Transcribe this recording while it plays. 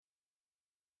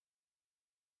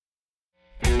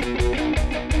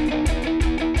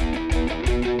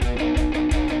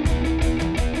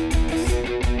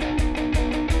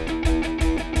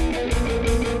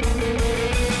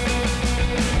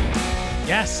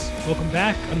Yes, welcome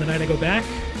back on The Night I Go Back.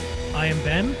 I am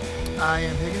Ben. I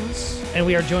am Higgins. And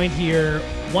we are joined here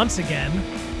once again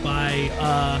by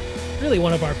really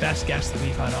one of our best guests that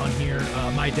we've had on here,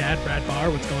 my dad, Brad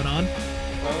Barr. What's going on?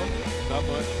 Oh, not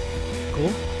much.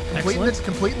 Cool.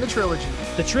 Completing the trilogy.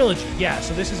 The trilogy, yeah.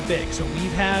 So this is big. So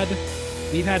we've had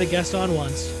a guest on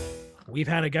once. We've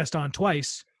had a guest on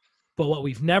twice. But what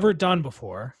we've never done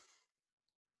before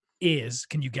is,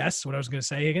 can you guess what I was going to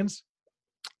say, Higgins?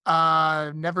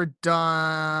 Never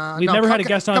done. We've never had a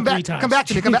guest on three times. Come back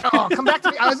to me. Come back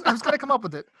to me. I was going to come up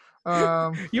with it.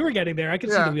 You were getting there. I could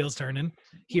see the wheels turning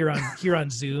here on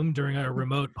Zoom during a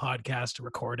remote podcast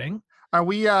recording. Are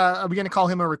we going to call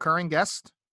him a recurring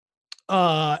guest?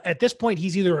 At this point,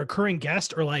 he's either a recurring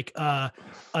guest or like a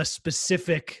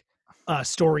specific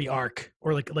story arc,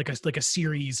 or like a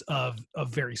series of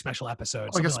very special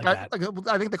episodes, like that.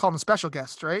 I think they call him a special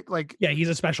guest, right? Like, yeah, he's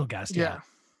a special guest.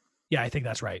 Yeah, I think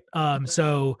that's right.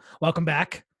 So welcome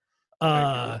back.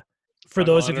 For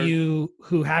those of you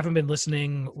who haven't been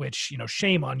listening, which,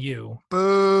 shame on you.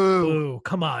 Boo.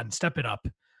 Come on, step it up.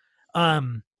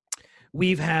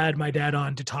 We've had my dad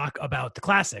on to talk about the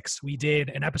classics. We did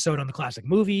an episode on the classic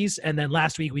movies, and then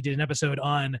last week we did an episode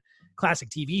on classic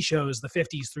TV shows, the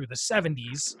 50s through the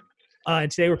 70s.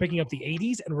 And today we're picking up the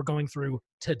 80s, and we're going through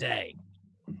today.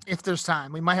 If there's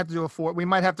time, we might have to do we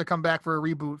might have to come back for a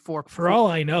reboot for all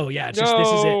I know. Yeah, it's just, this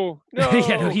is it. No.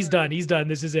 Yeah, no, he's done.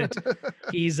 This is it.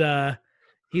 He's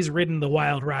ridden the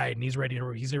wild ride, and he's ready to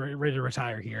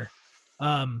retire here.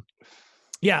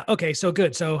 Yeah. Okay. So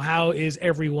good. So how is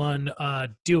everyone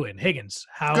doing? Higgins,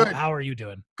 how are you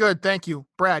doing? Good. Thank you.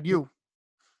 Brad, you?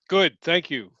 Good. Thank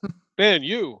you. Ben,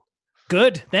 you?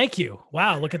 Good. Thank you.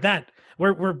 Wow. Look at that.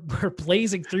 We're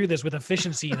blazing through this with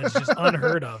efficiency, and it's just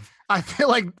unheard of. I feel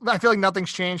like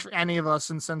nothing's changed for any of us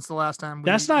since the last time.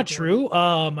 That's not true.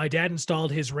 My dad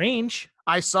installed his range.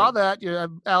 I saw that. Yeah,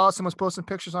 Allison was posting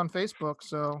pictures on Facebook,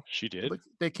 so she did.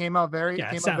 They came out very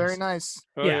nice.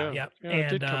 Oh, yeah. And it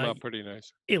did come out pretty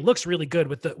nice. It looks really good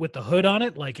with the hood on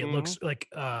it. Like it looks like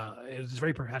it's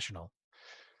very professional.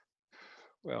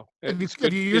 Well, have you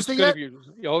used it yet?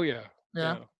 Oh yeah.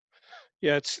 Yeah.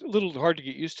 Yeah, it's a little hard to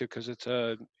get used to because it's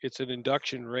an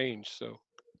induction range, so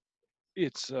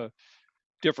it's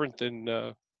different than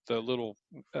the little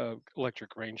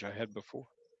electric range I had before.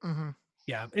 Mm-hmm.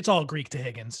 Yeah, it's all Greek to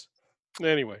Higgins.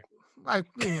 Anyway, say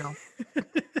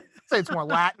it's more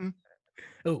Latin.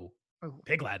 Oh,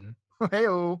 pig Latin.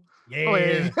 Hey-oh.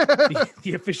 Yeah,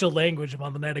 the official language of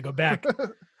On the Night I Go Back.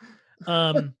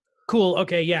 Cool.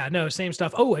 Okay, yeah, no, same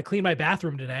stuff. Oh, I cleaned my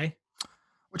bathroom today.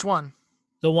 Which one?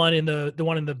 The one in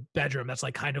the bedroom. That's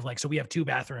like kind of like, so we have two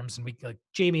bathrooms, and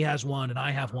Jamie has one and I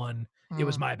have one. It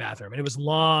was my bathroom, and it was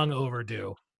long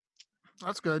overdue.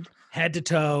 That's good. Head to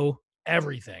toe,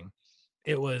 everything.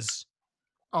 It was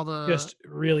just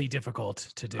really difficult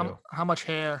to do. How much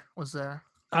hair was there?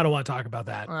 I don't want to talk about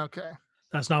that. Okay.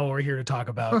 That's not what we're here to talk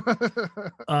about. But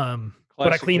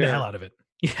I cleaned the hell out of it.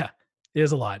 Yeah, it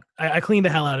is a lot. I cleaned the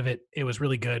hell out of it. It was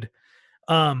really good.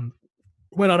 Went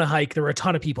on a hike. There were a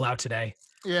ton of people out today.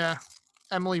 Yeah.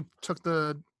 Emily took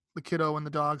the kiddo and the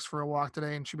dogs for a walk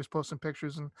today, and she was posting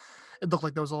pictures, and it looked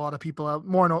like there was a lot of people out,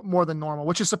 more than normal,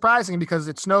 which is surprising because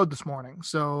it snowed this morning.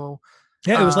 So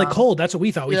yeah, it was like cold. That's what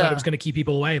we thought. We thought it was going to keep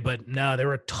people away, but no, there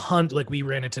were a ton. Like we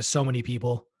ran into so many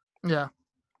people. Yeah.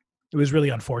 It was really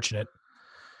unfortunate.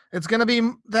 It's going to be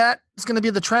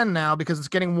the trend now because it's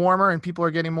getting warmer and people are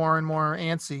getting more and more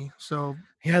antsy. So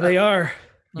yeah, they are.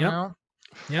 Yep.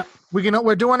 Yep.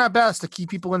 We're doing our best to keep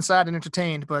people inside and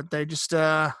entertained, but they just,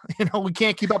 we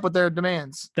can't keep up with their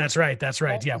demands. That's right.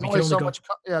 Yeah. We can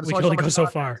only go so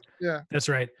far. Yeah. That's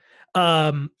right.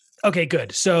 Okay,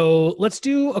 good. So let's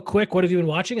do a quick, what have you been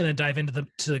watching? And then dive into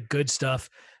the good stuff.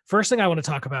 First thing I want to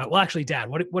talk about, well, actually, Dad,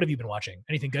 what have you been watching?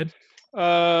 Anything good?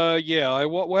 No,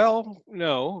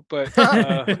 but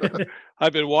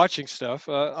I've been watching stuff.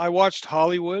 I watched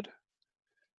Hollywood.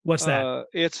 What's that?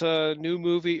 It's a new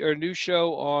movie or new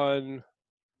show on.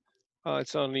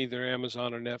 It's on either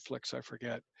Amazon or Netflix. I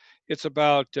forget. It's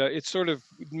about. It's sort of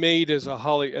made as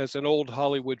an old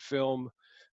Hollywood film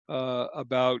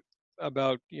about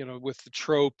with the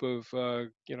trope of a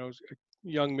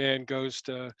young man goes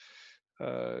to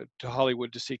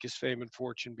Hollywood to seek his fame and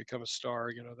fortune, become a star,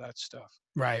 that stuff.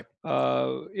 Right.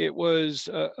 It was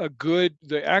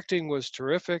the acting was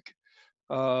terrific.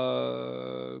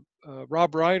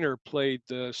 Rob Reiner played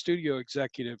the studio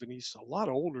executive, and he's a lot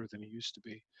older than he used to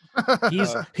be.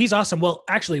 He's awesome. Well,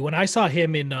 actually, when I saw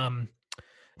him in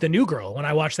The New Girl, when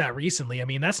I watched that recently, I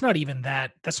mean, that's not even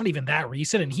that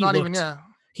recent, and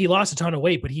he lost a ton of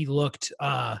weight, but he looked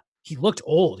he looked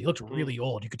old. He looked really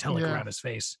old. You could tell like Yeah. around his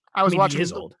face. I was mean, he watching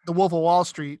is old. the Wolf of Wall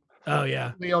Street. Oh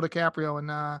yeah, Leo DiCaprio,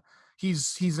 and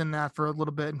he's in that for a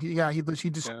little bit. And he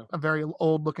just a very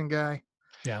old looking guy.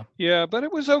 Yeah, but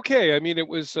it was okay. I mean, it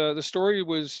was the story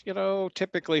was, you know,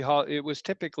 typically it was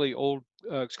typically old.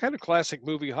 It's kind of classic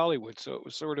movie Hollywood, so it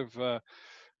was sort of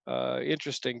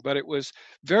interesting. But it was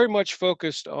very much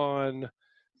focused on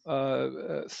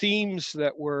themes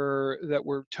that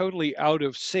were totally out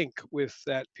of sync with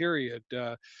that period.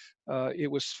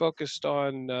 It was focused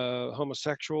on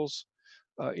homosexuals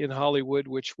in Hollywood,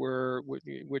 which were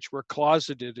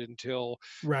closeted until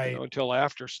right. until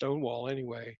after Stonewall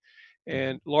anyway.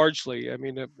 And largely, I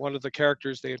mean, one of the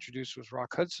characters they introduced was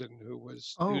Rock Hudson,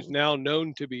 who's now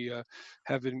known to be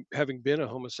having been a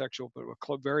homosexual, but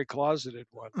a very closeted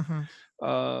one.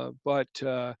 But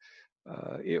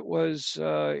it was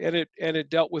and it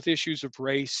dealt with issues of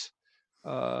race.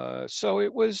 So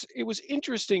it was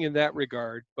interesting in that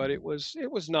regard, but it was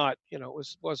not, you know,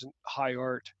 wasn't high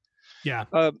art. Yeah.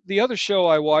 The other show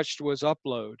I watched was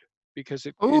Upload because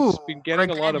it's been getting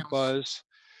a lot of buzz.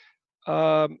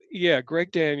 Yeah,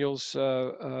 Greg Daniels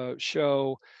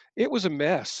show. It was a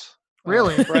mess.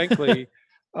 Really? Frankly.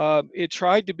 It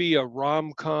tried to be a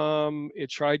rom-com. It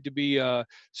tried to be a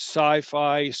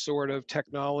sci-fi sort of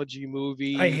technology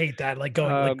movie. I hate that, like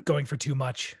going for too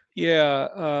much.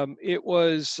 Yeah, it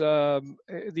was.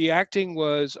 The acting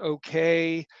was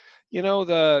okay. You know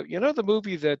the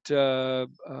movie that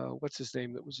what's his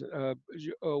name, that was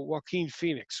Joaquin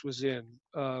Phoenix was in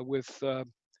with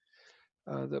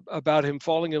about him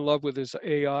falling in love with his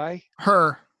AI.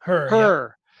 Her. Yeah.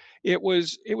 It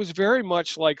was very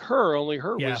much like Her, only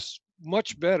Her was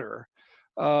much better.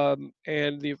 And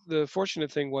the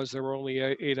fortunate thing was there were only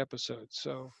 8 episodes,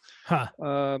 so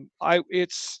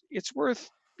it's worth,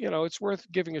 you know, it's worth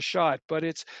giving a shot. But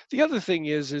it's, the other thing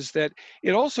is that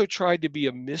it also tried to be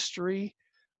a mystery.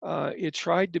 It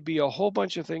tried to be a whole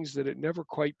bunch of things that it never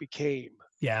quite became.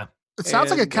 Yeah. It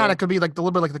sounds like it kind of could be like a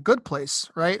little bit like The Good Place,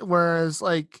 right? Whereas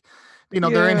like, you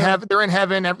know, they're in heaven.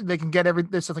 They can get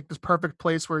this is like this perfect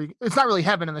place where it's not really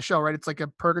heaven in the show, right? It's like a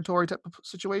purgatory type of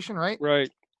situation, right? Right.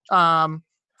 And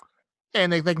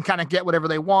they can kind of get whatever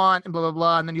they want and blah, blah,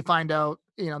 blah. And then you find out,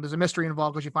 you know, there's a mystery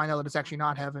involved because you find out that it's actually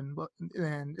not heaven.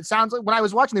 And it sounds like when I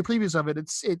was watching the previews of it,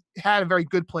 it had a very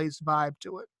Good Place vibe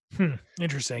to it.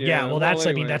 Interesting. Yeah. Well, that's,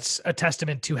 anyway. I mean, that's a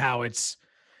testament to how it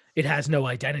has no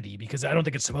identity, because I don't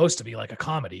think it's supposed to be like a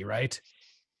comedy, right?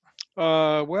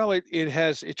 Well,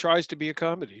 it tries to be a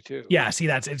comedy too. Yeah. See,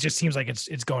 it just seems like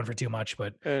it's going for too much,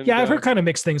 but I've heard kind of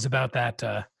mixed things about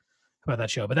that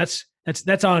show, but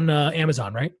that's on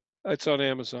Amazon, right? It's on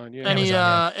Amazon.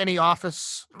 Yeah. Any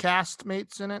Office cast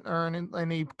mates in it, or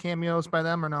any cameos by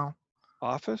them, or no?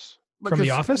 Office? From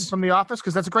The Office? From The Office,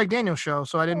 because that's a Greg Daniels show,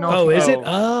 so I didn't know. Oh, is it?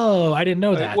 Oh, I didn't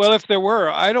know that. Well, if there were,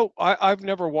 I've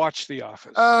never watched The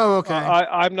Office. Oh, okay.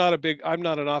 I'm not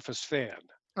an Office fan.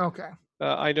 Okay.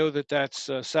 I know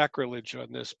that's sacrilege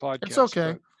on this podcast. It's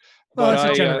okay. But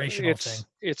it's a generational thing.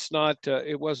 It's not.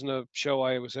 It wasn't a show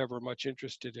I was ever much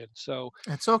interested in. So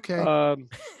it's okay.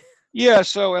 Yeah.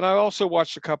 So, and I also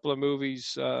watched a couple of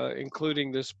movies,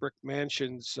 including this Brick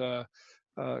Mansions.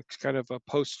 Kind of a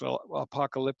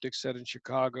post-apocalyptic set in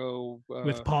Chicago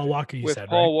with Paul Walker.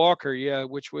 Paul Walker, yeah,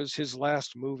 which was his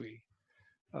last movie.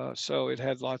 So it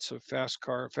had lots of fast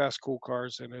cool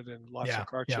cars in it, and lots of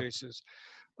car chases.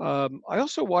 I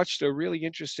also watched a really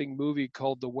interesting movie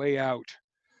called The Way Out.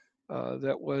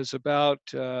 That was about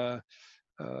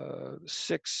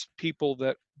 6 people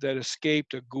that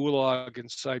escaped a gulag in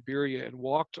Siberia and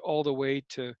walked all the way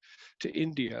to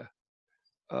India.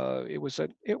 It was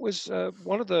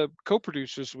one of the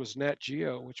co-producers was Nat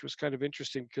Geo, which was kind of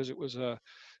interesting because it was a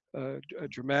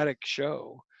dramatic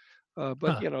show.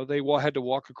 But you know, they had to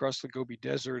walk across the Gobi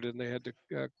Desert, and they had to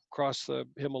cross the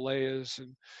Himalayas,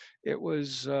 and it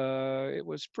was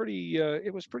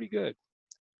pretty good.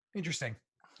 Interesting.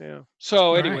 Yeah.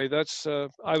 So anyway, that's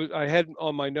I had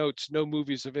on my notes no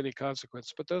movies of any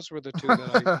consequence, but those were the 2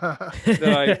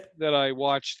 that I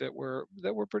watched that were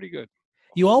pretty good.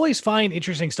 You always find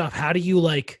interesting stuff. How do you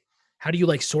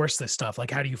source this stuff?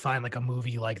 Like, how do you find like a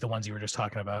movie like the ones you were just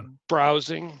talking about?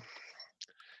 Browsing.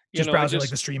 Browsing like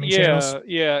the streaming channels?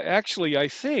 Yeah. Actually, I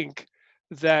think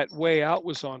that Way Out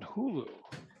was on Hulu.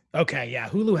 Okay, yeah.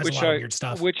 Hulu has a lot of weird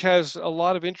stuff. Which has a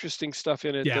lot of interesting stuff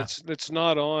in it that's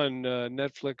not on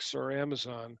Netflix or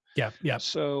Amazon. Yeah.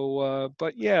 So,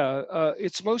 but yeah,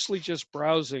 it's mostly just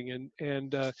browsing,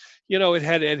 and you know, it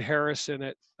had Ed Harris in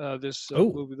it. This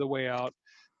movie, The Way Out.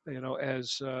 You know,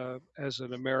 as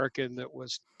an American that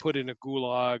was put in a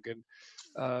gulag, and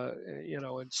you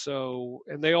know,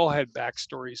 and they all had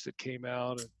backstories that came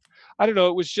out, I don't know.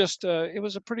 It was just it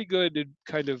was a pretty good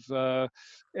kind of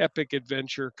epic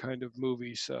adventure kind of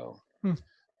movie. So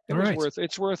it was worth.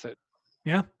 It's worth it.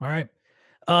 Yeah. All right.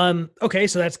 Okay,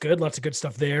 so that's good. Lots of good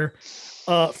stuff there.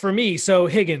 For me, so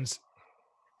Higgins.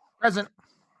 Present.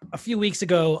 A few weeks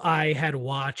ago, I had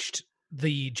watched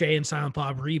the Jay and Silent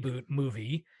Bob reboot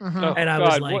movie, and I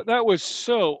was like, that was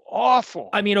so awful.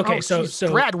 I mean, okay, so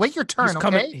Brad, wait your turn.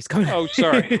 He's coming. Oh,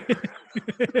 sorry.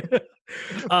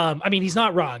 I mean, he's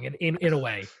not wrong in a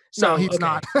way. So no, he's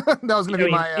not. That was going to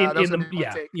be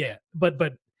my take. Yeah. But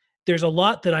there's a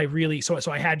lot that I really so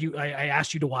I had you. I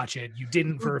asked you to watch it. You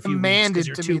didn't for a few weeks because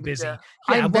you're too busy. Yeah,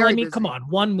 I mean, come on,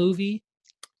 one movie.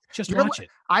 Just watch it.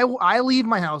 I leave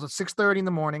my house at 6:30 in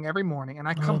the morning every morning, and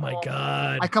I come. Oh my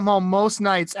god! I come home most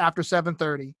nights after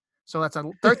 7:30, so that's a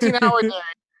 13-hour day.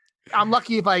 I'm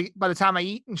lucky if by the time I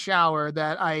eat and shower,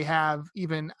 that I have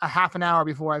even a half an hour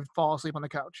before I fall asleep on the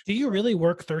couch. Do you really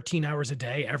work 13 hours a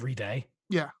day every day?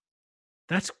 Yeah,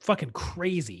 that's fucking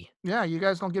crazy. Yeah, you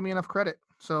guys don't give me enough credit.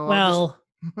 So well,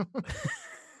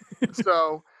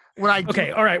 so.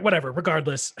 Okay, all right, whatever.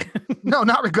 Regardless, no,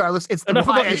 not regardless. It's enough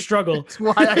about your struggle. It's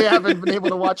why I haven't been able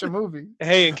to watch a movie.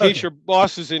 Hey, in case your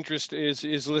boss's interest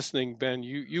is listening, Ben,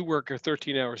 you work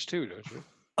 13 hours too, don't you?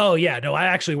 Oh yeah, no, I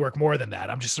actually work more than that.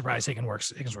 I'm just surprised Higgins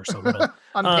works so little.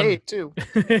 Unpaid too.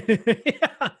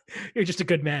 Yeah, you're just a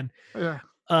good man. Yeah.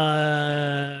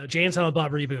 Jay and Silent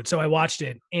Bob reboot. So I watched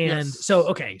it, and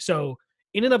so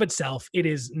in and of itself, it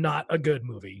is not a good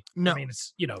movie. No, I mean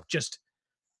it's just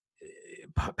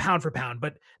pound for pound,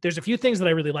 but there's a few things that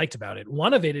I really liked about it.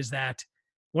 One of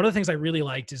the things I really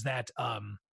liked is that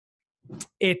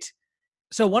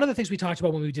so one of the things we talked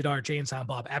about when we did our Jay and Silent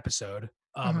Bob episode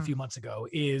a few months ago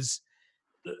is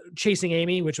Chasing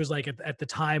Amy, which was like at the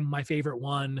time my favorite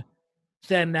one.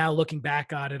 Then now looking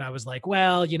back on it, I was like,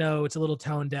 well, it's a little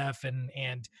tone deaf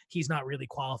and he's not really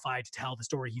qualified to tell the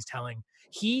story he's telling.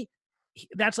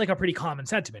 That's like a pretty common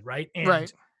sentiment, right? And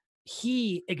right.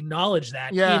 He acknowledged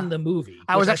that in the movie.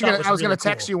 I was gonna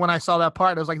text you when I saw that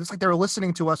part. I was like, it's like they were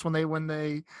listening to us when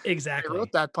they exactly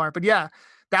wrote that part. But yeah,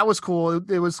 that was cool.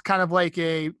 It was kind of like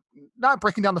not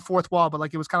breaking down the fourth wall, but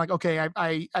like it was kind of like, okay,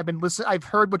 I've been listening. I've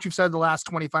heard what you've said the last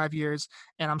 25 years,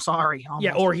 and I'm sorry. Almost.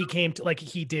 Yeah, or he came to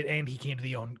he came to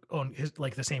the own his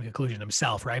the same conclusion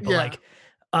himself, right? But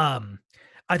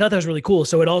I thought that was really cool.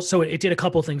 So it did a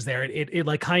couple things there. It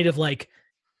like kind of like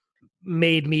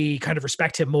made me kind of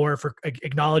respect him more for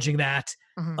acknowledging that.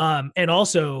 And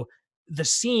also the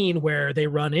scene where they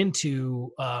run into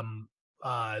the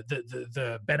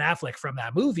Ben Affleck from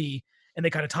that movie and they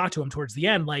kind of talk to him towards the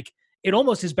end, like it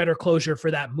almost is better closure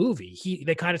for that movie.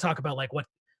 They kind of talk about like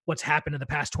what's happened in the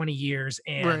past 20 years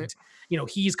and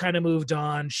he's kind of moved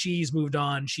on, she's moved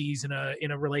on, she's in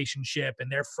a relationship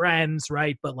and they're friends,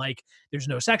 right? But like there's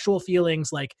no sexual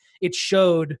feelings. Like it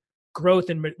showed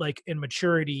growth and in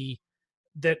maturity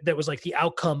that was like the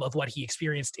outcome of what he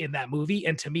experienced in that movie.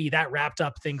 And to me, that wrapped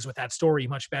up things with that story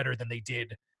much better than they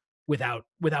did without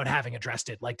having addressed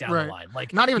it like down the line.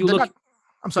 Like not even,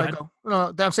 I'm sorry, go.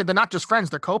 No, I'm saying they're not just friends,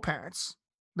 they're co-parents.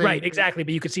 Right, exactly.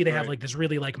 But you could see they have like this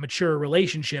really like mature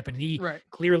relationship and he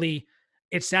clearly,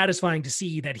 it's satisfying to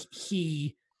see that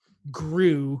he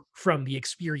grew from the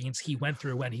experience he went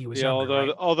through when he was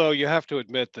younger. Although you have to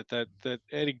admit that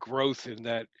any growth in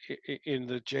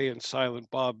the Jay and Silent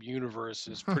Bob universe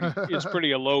is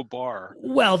pretty a low bar.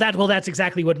 Well, that's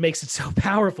exactly what makes it so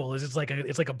powerful. Is it's like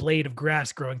a blade of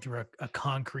grass growing through a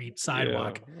concrete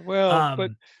sidewalk. Yeah. Well,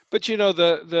 but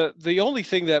the only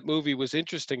thing that movie was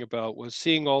interesting about was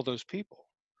seeing all those people.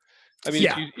 I mean,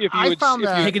 I found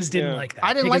that Higgins didn't like that.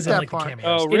 I didn't like that part.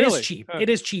 Oh, really? It is cheap.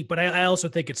 It is cheap, but I also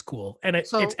think it's cool. And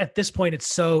it's at this point, it's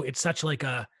so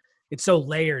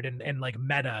layered and like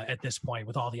meta at this point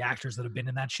with all the actors that have been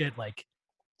in that shit. Like,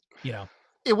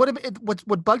 it would have.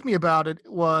 What bugged me about it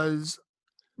was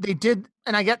they did,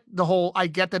 and I get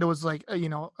that it was like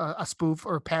a spoof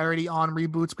or a parody on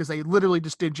reboots because they literally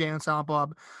just did Jay and Silent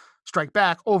Bob Strike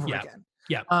Back over again.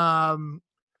 Yeah.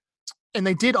 And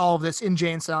they did all of this in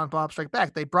Jay and Silent Bob Strike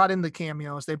Back. They brought in the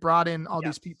cameos, they brought in all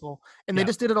these people, and they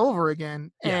just did it over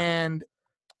again. Yeah. And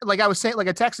like I was saying, like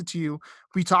I texted to you,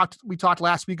 we talked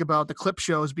last week about the clip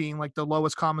shows being like the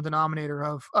lowest common denominator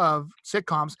of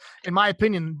sitcoms. In my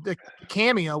opinion, the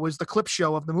cameo was the clip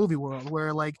show of the movie world,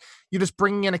 where like you're just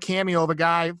bringing in a cameo of a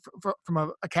guy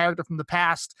from a character from the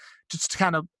past just to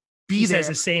kind of be there. He says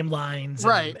the same lines,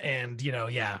 right? And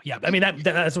yeah. I mean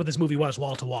that's what this movie was,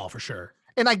 wall to wall for sure.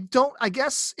 And I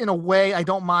guess in a way, I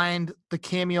don't mind the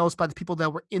cameos by the people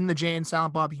that were in the Jay and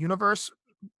Silent Bob universe.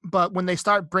 But when they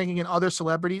start bringing in other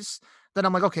celebrities then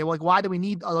I'm like, okay, well, like why do we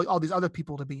need all these other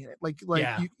people to be in it? Like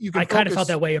Yeah. you can I kind of felt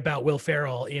focus- that way about Will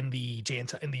Ferrell in the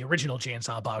original Jay and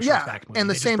Silent Bob Strikes yeah, Back movie. and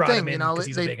the They just same brought him thing, in because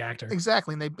he's a big actor.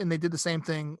 exactly, and they did the same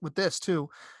thing with this too.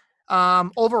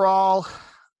 Overall,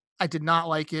 I did not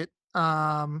like it.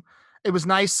 It was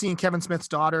nice seeing Kevin Smith's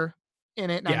daughter in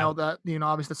it, and I Yeah. know that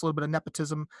obviously that's a little bit of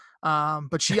nepotism.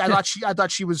 But I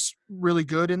thought she was really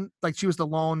good, and like she was the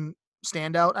lone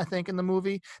standout, I think, in the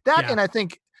movie. That Yeah. and I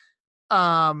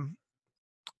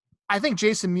think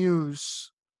Jason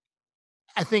Mewes.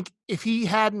 I think if he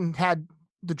hadn't had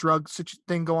the drug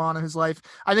thing go on in his life,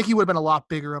 I think he would have been a lot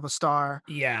bigger of a star.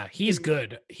 Yeah, he's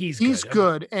good. He's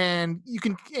good, and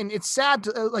it's sad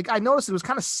to like. I noticed it was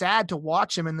kind of sad to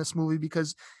watch him in this movie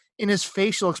because in his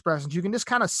facial expressions, you can just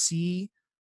kind of see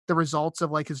the results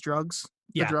of like his drugs.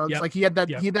 Yeah, drugs. yep, Like he had that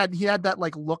yep. he had that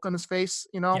like look on his face,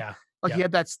 Yeah. like yep. he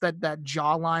had that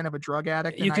jawline of a drug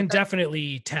addict. You can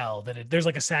definitely tell that there's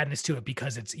like a sadness to it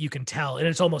because you can tell, and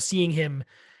it's almost seeing him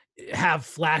have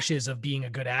flashes of being a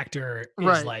good actor is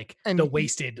Right. like And the he-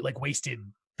 wasted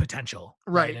potential.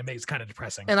 Right. And it's kind of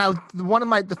depressing. And one of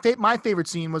my favorite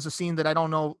scene was a scene that I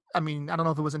don't know. I mean, I don't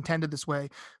know if it was intended this way,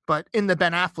 but in the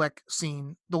Ben Affleck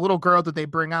scene, the little girl that they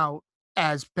bring out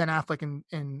as Ben Affleck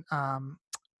in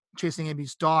Chasing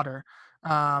Amy's daughter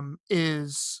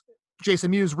is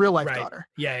Jason Mewes' real life Right. daughter.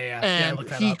 Yeah. I And looked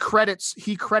that he up.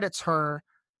 credits her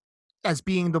as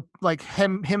being the like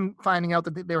him finding out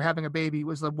that they were having a baby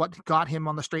was what got him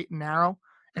on the straight and narrow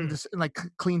and just like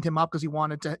cleaned him up because he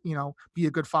wanted to be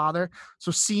a good father.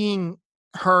 So seeing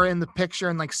her in the picture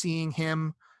and like seeing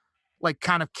him like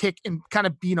kind of kick and kind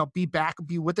of be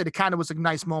with it, it kind of was a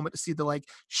nice moment to see the like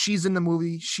she's in the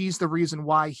movie, she's the reason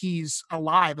why he's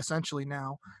alive essentially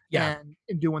now. Yeah. And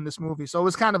in doing this movie, so it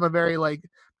was kind of a very like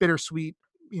bittersweet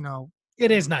It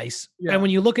is nice. Yeah. And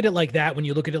when you look at it like that, when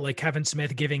you look at it like Kevin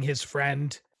Smith giving his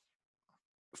friend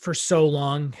for so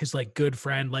long, his like good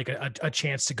friend, like a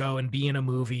chance to go and be in a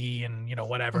movie and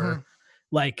whatever,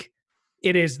 like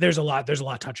there's a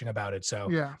lot touching about it. So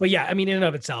Yeah. But yeah, I mean, in and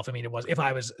of itself, I mean, it was,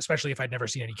 especially if I'd never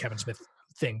seen any Kevin Smith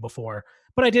thing before,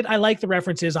 but I like the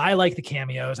references. I like the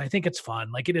cameos. I think it's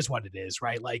fun. Like it is what it is,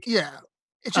 right? Like, Yeah.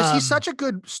 It's just he's such a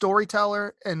good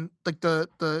storyteller, and like the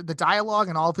dialogue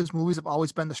in all of his movies have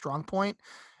always been the strong point.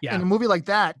 yeah, In a movie like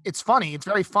that, it's funny. It's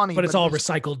very funny. but it's all there's-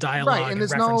 recycled dialogue right, and and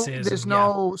there's references. there's and,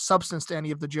 no substance to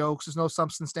any of the jokes. There's no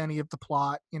substance to any of the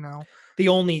plot. The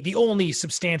only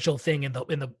substantial thing in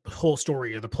the whole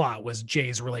story or the plot was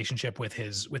Jay's relationship with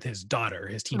his daughter,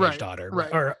 his teenage Right, daughter.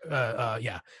 right. Or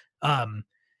yeah.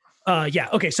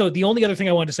 Okay. So the only other thing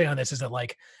I wanted to say on this is that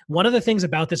like one of the things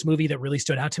about this movie that really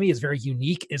stood out to me is very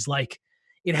unique is like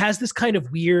it has this kind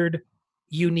of weird,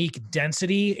 unique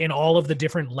density in all of the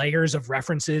different layers of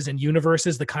references and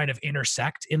universes that kind of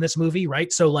intersect in this movie.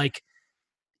 Right. So like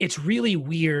it's really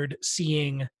weird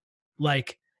seeing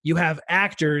like you have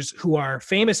actors who are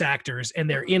famous actors and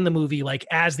they're in the movie like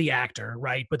as the actor,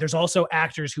 right? But there's also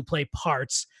actors who play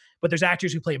parts, but there's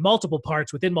actors who play multiple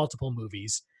parts within multiple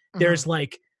movies. There's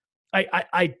like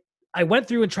I went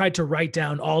through and tried to write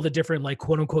down all the different like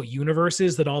quote unquote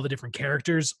universes that all the different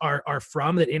characters are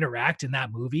from that interact in that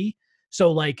movie.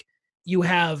 So like you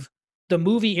have the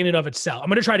movie in and of itself. I'm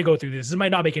going to try to go through this. This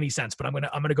might not make any sense, but I'm going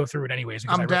to go through it anyways.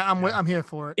 Because I'm here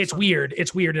for it. It's weird.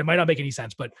 It's weird. It might not make any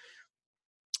sense, but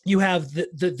you have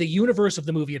the universe of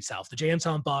the movie itself, the Jay and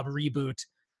Silent Bob reboot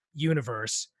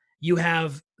universe. You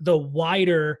have the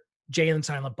wider Jay and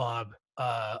Silent Bob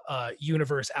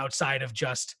universe outside of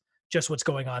just what's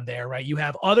going on there, right? You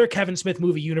have other Kevin Smith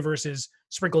movie universes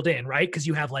sprinkled in, right? Because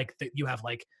you have like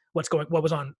what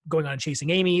was going on in Chasing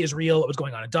Amy is real. What was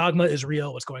going on in Dogma is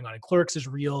real. What's going on in Clerks is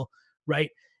real, right?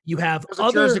 You have There's a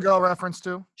other Jersey Girl reference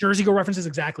too. Jersey Girl references,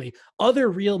 exactly. Other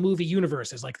real movie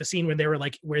universes, like the scene when they were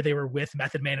like where they were with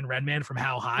Method Man and Redman from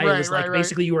How High. Right, it was like right.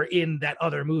 basically you were in that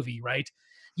other movie, right?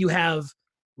 You have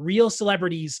real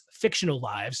celebrities' fictional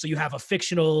lives. So you have a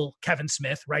fictional Kevin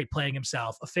Smith, right, playing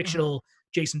himself, a fictional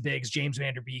Jason Biggs, James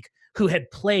Van Der Beek, who had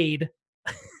played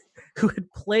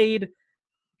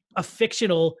a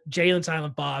fictional Jay and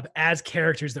Silent Bob as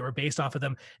characters that were based off of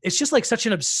them. It's just like such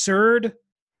an absurd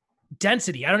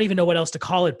density. I don't even know what else to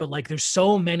call it, but like there's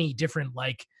so many different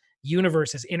like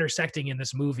universes intersecting in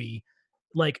this movie,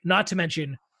 like not to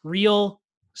mention real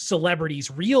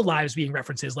celebrities, real lives being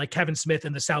references, like Kevin Smith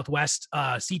in the Southwest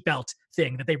seatbelt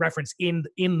thing that they reference in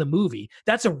the movie.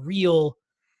 That's a real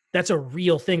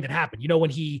thing that happened. When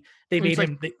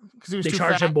they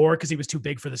charged him more because he was too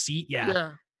big for the seat.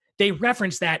 Yeah. They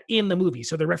reference that in the movie.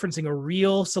 So they're referencing a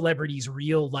real celebrity's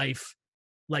real life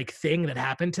like thing that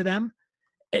happened to them.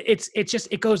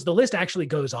 The list actually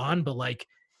goes on, but like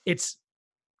it's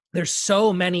there's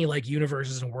so many like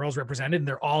universes and worlds represented, and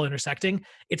they're all intersecting.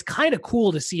 It's kind of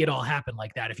cool to see it all happen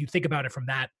like that. If you think about it from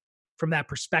that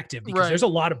perspective, because there's a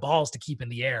lot of balls to keep in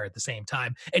the air at the same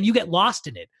time, and you get lost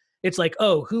in it. It's like,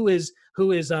 oh, who is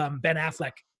Ben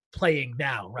Affleck playing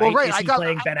now, right? Well, right. Is he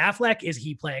playing Ben Affleck? Is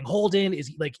he playing Holden? Is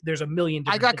he like? There's a million.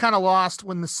 I got kind of lost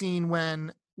when the scene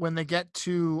when they get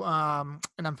to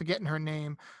and I'm forgetting her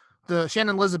name, the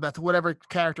Shannon Elizabeth, whatever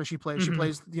character she plays. She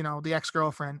plays, the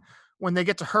ex-girlfriend. When they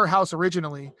get to her house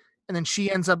originally, and then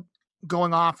she ends up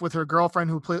going off with her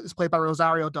girlfriend, who is played by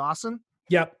Rosario Dawson.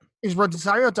 Yep. Is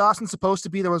Rosario Dawson supposed to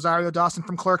be the Rosario Dawson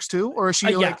from Clerks 2, or is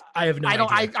she like? I have no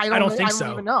idea. I don't think so. I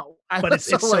don't even know. But it's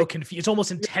so confusing. It's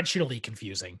almost intentionally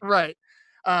confusing. Right.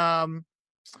 So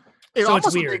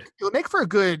it's weird. It would make for a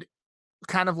good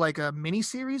kind of like a mini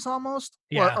series almost,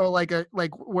 or like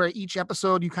where each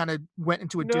episode you kind of went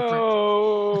into a different.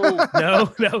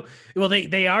 No. Well,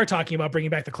 they are talking about bringing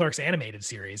back the Clerks animated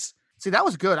series. See, that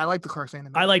was good. I like the Clerks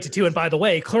animated. I liked it too. And by the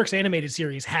way, Clerks animated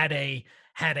series had a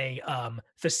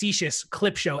facetious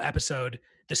clip show episode,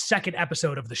 the second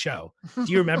episode of the show.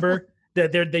 Do you remember? They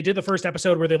did the first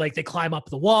episode where they climb up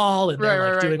the wall and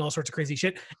they're doing all sorts of crazy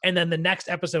shit. And then the next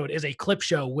episode is a clip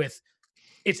show with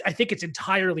I think it's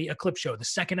entirely a clip show. The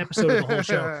second episode of the whole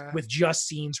show with just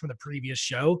scenes from the previous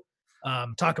show.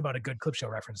 Talk about a good clip show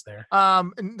reference there.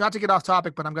 Not to get off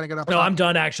topic, but I'm going to get off. No, I'm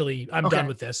done. Actually, I'm done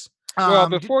with this. Well,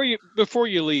 before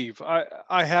you leave,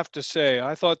 I have to say,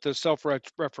 I thought the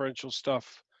self-referential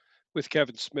stuff with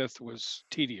Kevin Smith was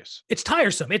tedious. It's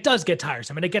tiresome. It does get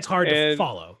tiresome, and it gets hard to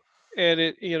follow. And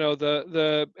it,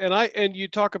 and you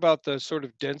talk about the sort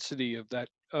of density of that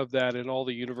and all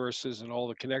the universes and all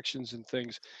the connections and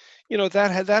things.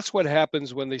 That's what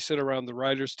happens when they sit around the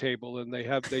writers' table and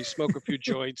they smoke a few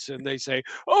joints and they say,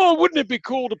 "Oh, wouldn't it be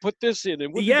cool to put this in?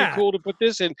 And wouldn't it be cool to put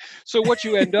this in?" So what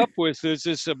you end up with is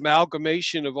this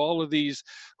amalgamation of all of these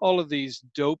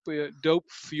dope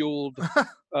fueled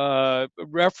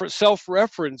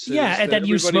self-references. Yeah, and then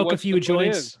you smoke a few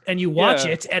joints and you watch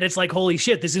it, and it's like, holy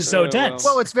shit, this is so dense.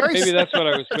 Well, it's very maybe that's what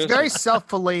I was missing. It's very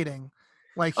self-flating.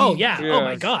 Like oh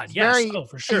my god, yes,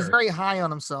 for sure. He's very high on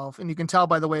himself, and you can tell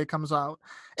by the way it comes out.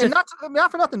 And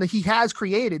not for nothing that he has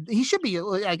created. He should be,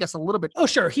 I guess, a little bit. Oh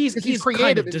sure, he's created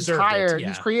kind of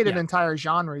He's created an entire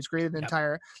genre. He's created an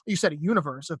entire, you said, a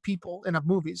universe of people and of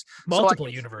movies, multiple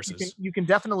universes. You can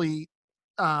definitely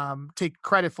take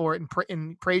credit for it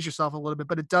and praise yourself a little bit,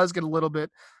 but it does get a little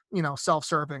bit,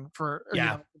 self-serving for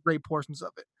great portions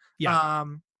of it. Yeah.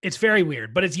 It's very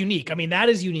weird, but it's unique. I mean, that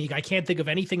is unique. I can't think of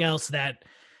anything else that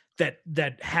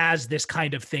has this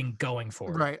kind of thing going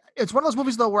for it. Right. It's one of those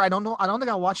movies though where I don't think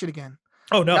I'll watch it again.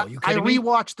 Oh no, I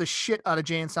rewatched the shit out of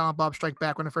Jay and Silent Bob Strike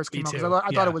Back when it first came out because I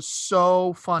thought it was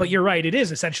so funny. But you're right, it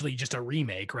is essentially just a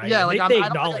remake, right? Yeah, they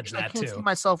acknowledge that I can't too. see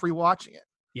myself rewatching it.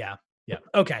 Yeah. Yeah.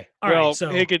 Okay. All right. So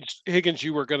Higgins,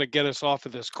 you were going to get us off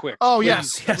of this quick. Oh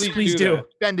yes, please do.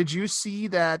 Ben, did you see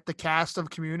that the cast of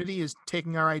Community is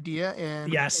taking our idea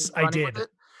and yes, I did.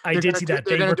 I did see that.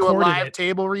 They're going to do a live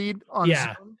table read on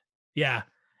Zoom. Yeah.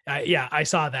 I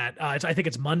saw that. I think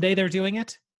it's Monday they're doing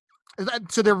it.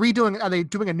 So they're redoing. Are they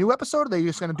doing a new episode? Or are they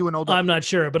just going to do an old? I'm not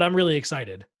sure, but I'm really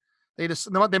excited. They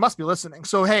must be listening.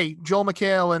 So hey, Joel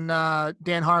McHale and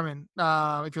Dan Harmon,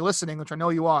 if you're listening, which I know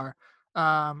you are.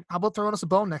 How about throwing us a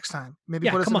bone next time? Maybe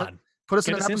put us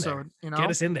in an episode. Get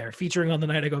us in there, featuring on The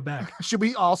Night I Go Back. Should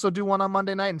we also do one on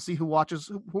Monday night and see who watches?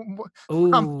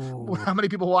 How many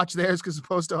people watch theirs as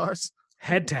opposed to ours?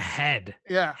 Head to head.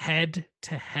 Yeah. Head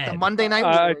to head. The Monday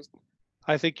night.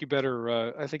 I think you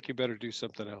better do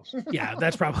something else. Yeah,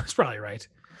 that's probably right.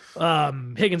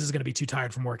 Higgins is going to be too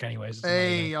tired from work anyways.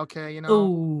 Hey, okay,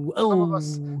 some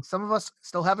of us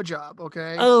still have a job.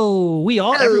 Okay. Oh, we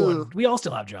all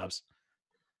still have jobs.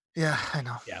 Yeah, I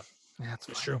know. Yeah, that's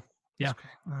true. Yeah. Okay.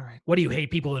 All right. What do you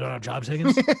hate people that don't have jobs,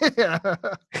 Higgins? Yeah.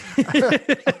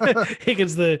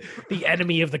 Higgins, the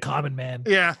enemy of the common man.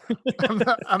 Yeah. I'm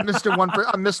Mr.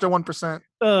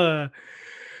 1%.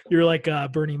 You're like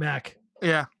Bernie Mac.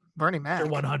 Yeah. Bernie Mac. Mr.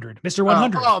 100. Mr.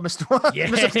 100. Mr. 100. Yeah.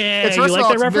 You like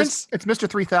that reference? It's Mr.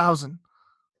 3000.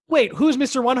 Wait, who's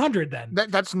Mr. 100 then?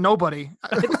 That's nobody.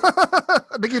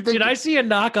 Did I see a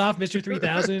knockoff Mr.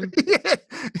 3000? Yeah.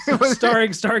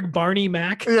 starring Barney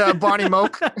Mac? Yeah, Barney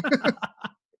Moak.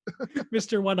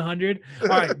 Mr. 100. All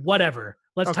right, whatever.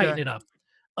 Let's tighten it up.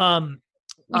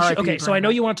 Okay, so I know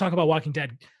you want to talk about Walking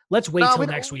Dead. Let's wait till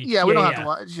next week. Yeah, we don't have to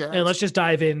watch. Yeah. And let's just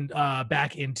dive in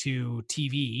back into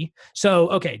TV. So,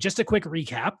 okay, just a quick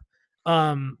recap.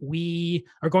 We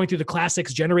are going through the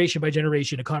classics generation by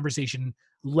generation, a conversation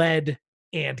led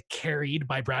and carried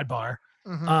by Brad Barr,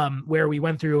 where we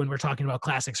went through and we're talking about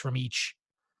classics from each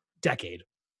decade.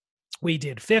 We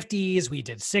did 50s, we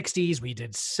did 60s, we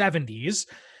did 70s.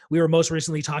 We were most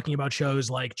recently talking about shows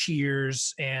like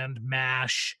Cheers and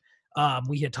MASH.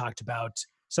 We had talked about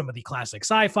some of the classic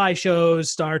sci-fi shows,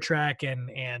 Star Trek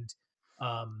and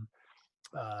um,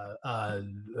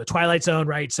 Twilight Zone,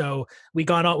 right? So we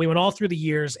went all through the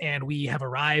years, and we have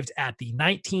arrived at the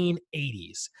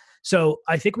 1980s. So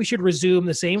I think we should resume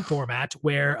the same format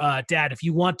where, Dad, if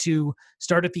you want to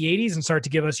start at the 80s and start to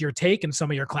give us your take and some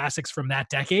of your classics from that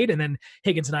decade, and then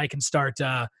Higgins and I can start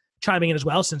chiming in as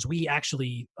well, since we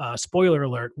actually, spoiler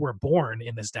alert, were born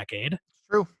in this decade.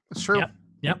 True. It's true.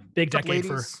 Yep. Big decade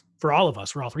for all of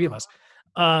us, for all three of us.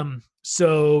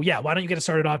 So yeah, why don't you get us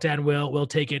started off, Dad? We'll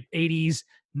take it 80s,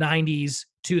 90s,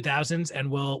 2000s, and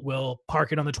we'll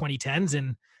park it on the 2010s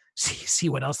and see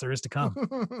what else there is to come.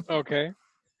 Okay.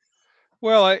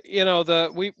 Well,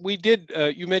 we did.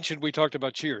 You mentioned we talked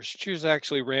about Cheers. Cheers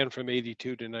actually ran from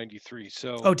 82 to 93.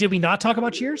 So. Oh, did we not talk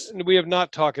about Cheers? We have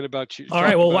not talking about Cheers. All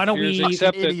right. Well, why don't we?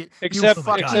 Except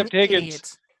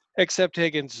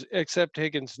Higgins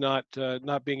not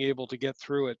being able to get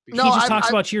through it. He just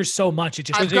talks about Cheers so much. It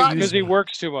just because he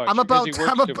works too much.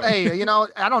 Hey,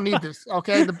 I don't need this.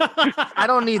 Okay, I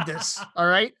don't need this. All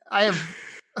right, I have.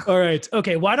 All right.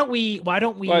 Okay. Why don't we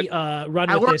run with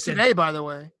I worked this today, by the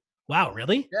way. Wow,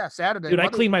 really? Yeah, Saturday. Dude, I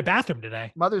cleaned my bathroom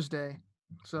today. Mother's Day.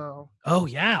 So. Oh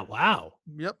yeah! Wow.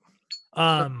 Yep.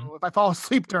 So if I fall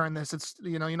asleep during this, it's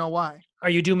you know why. Are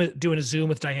you doing a Zoom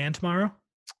with Diane tomorrow?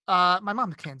 My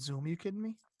mom can't Zoom. Are you kidding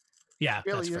me? Yeah,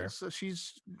 really, that's fair. So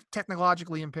she's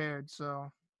technologically impaired. So.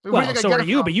 Well, so are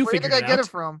you, but you figured it out. Where do I get it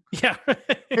from? Yeah.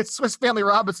 It's Swiss Family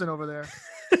Robinson over there.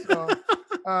 So,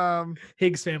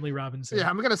 Higgs Family Robinson. Yeah,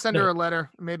 I'm gonna send her a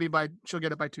letter. Maybe she'll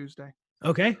get it by Tuesday.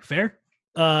 Okay, fair.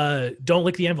 Don't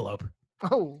lick the envelope.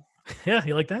 Oh. Yeah,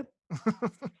 you like that?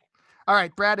 All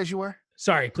right, Brad, as you were.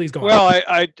 Sorry, please go on. Well,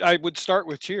 I would start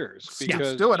with Cheers because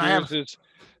let's do it. Cheers is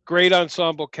great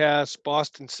ensemble cast,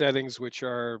 Boston settings, which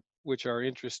are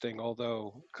interesting,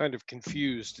 although kind of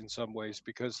confused in some ways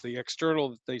because the external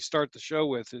that they start the show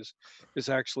with is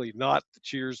actually not the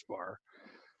Cheers bar.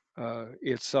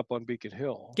 It's up on Beacon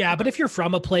Hill. Yeah, but if you're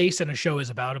from a place and a show is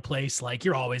about a place, like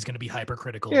you're always going to be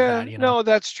hypercritical of that. No,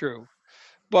 that's true.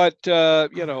 But the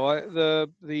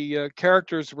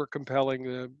characters were compelling.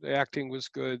 The acting was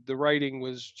good. The writing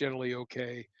was generally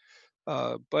okay.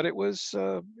 But it was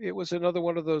another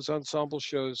one of those ensemble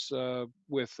shows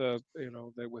with I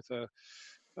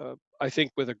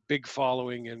think with a big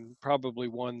following and probably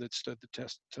one that stood the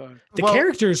test of time. The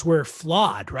characters were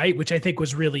flawed, right? Which I think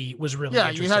was really yeah.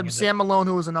 You had Sam Malone,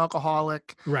 who was an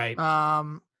alcoholic, right? I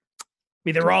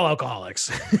mean, they were all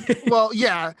alcoholics. Well,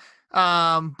 yeah.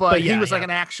 But he was like an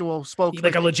actual spokesman,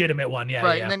 like a legitimate one, yeah.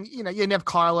 Right, yeah. and then you have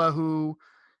Carla, who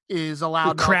is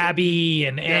allowed crabby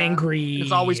and angry.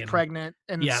 Is always pregnant,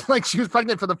 and it's like she was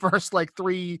pregnant for the first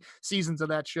 3 seasons of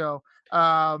that show.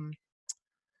 Yeah,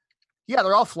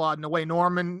 they're all flawed in a way.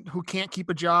 Norman, who can't keep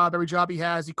a job, every job he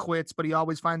has, he quits, but he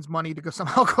always finds money to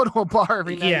somehow go to a bar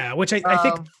every night. Yeah, which I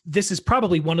think this is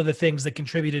probably one of the things that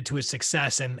contributed to his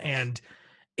success, and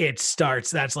it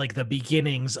starts. That's like the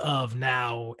beginnings of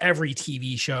now every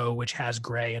TV show which has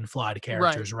gray and flawed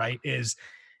characters, right?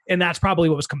 And that's probably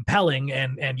what was compelling.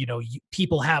 And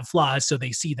people have flaws, so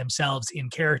they see themselves in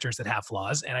characters that have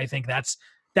flaws. And I think that's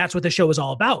what the show was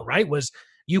all about, right? Was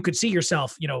you could see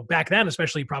yourself, back then,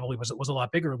 especially probably was a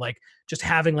lot bigger, like just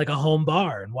having like a home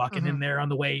bar and walking in there on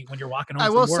the way when you're walking home. I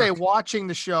will say, watching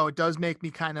the show, it does make me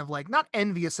kind of like not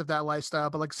envious of that lifestyle,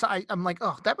 but like I'm like,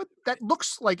 oh, that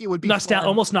looks like it would be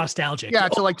almost nostalgic. Yeah,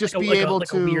 to like just be able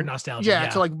to a weird nostalgia. Yeah,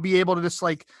 to like be able to just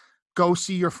like go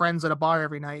see your friends at a bar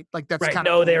every night. Like that's right. kind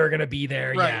of cool. They were gonna be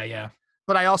there. Right. Yeah.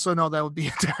 But I also know that would be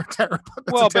a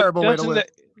terrible way to live.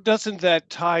 Doesn't that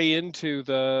tie into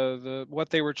the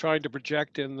what they were trying to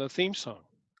project in the theme song?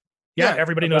 Yeah,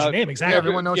 everybody knows your name. Exactly.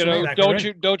 Everyone knows your name.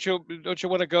 Exactly. Don't you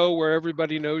want to go where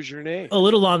everybody knows your name? A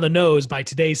little on the nose by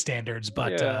today's standards,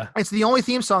 but it's the only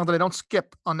theme song that I don't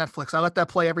skip on Netflix. I let that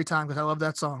play every time because I love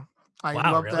that song. I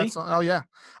love that song. Oh yeah,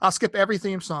 I'll skip every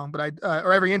theme song, but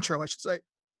or every intro, I should say.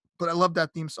 But I love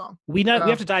that theme song. We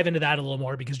have to dive into that a little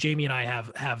more because Jamie and I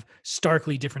have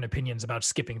starkly different opinions about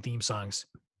skipping theme songs.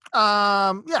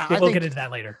 Yeah, we'll get into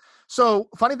that later. So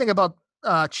funny thing about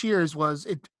Cheers was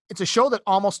it's a show that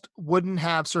almost wouldn't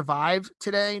have survived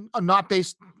today. Not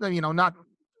based, not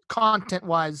content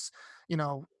wise,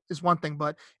 is one thing,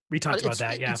 but we talked about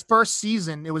that. Yeah, its first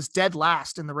season, it was dead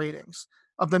last in the ratings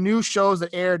of the new shows that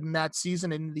aired in that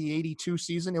season. In the 82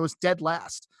 season, it was dead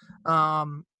last.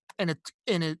 And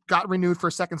it got renewed for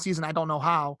a second season. I don't know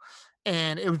how.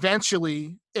 And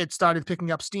eventually it started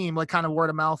picking up steam, like kind of word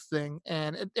of mouth thing.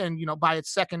 And by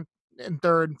its second in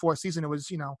third and fourth season, it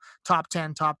was, top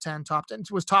 10, top 10, top 10.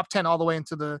 It was top 10 all the way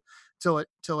into till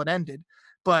it ended.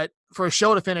 But for a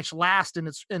show to finish last in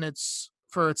its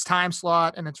for its time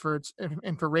slot and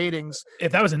for ratings,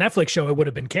 if that was a Netflix show, it would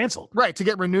have been canceled. Right, to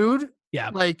get renewed. Yeah,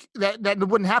 like that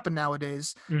wouldn't happen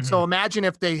nowadays. Mm-hmm. So imagine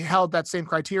if they held that same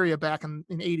criteria back in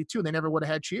 82, they never would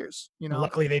have had Cheers.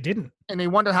 Luckily they didn't. And they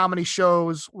wonder how many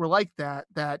shows were like that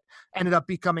ended up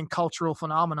becoming cultural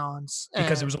phenomenons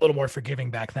because it was a little more forgiving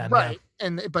back then. Right.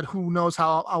 Yeah. But who knows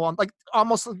how long, like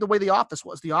almost like the way The Office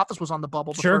was. The Office was on the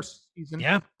bubble the first season.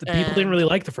 Yeah, people didn't really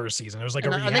like the first season. It was like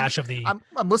a rehash of the. I'm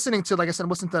listening to, like I said, I'm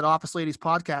listening to that Office Ladies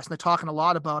podcast, and they're talking a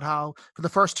lot about how for the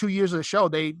first 2 years of the show,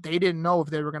 they didn't know if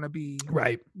they were going to be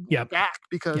back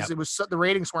because it was the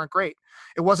ratings weren't great.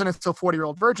 It wasn't until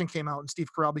 40-Year-Old Virgin came out and Steve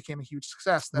Carell became a huge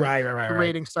success that the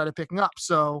ratings started picking up.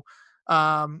 So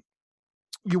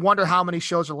you wonder how many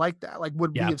shows are like that. Like,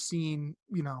 would we have seen,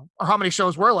 or how many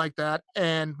shows were like that,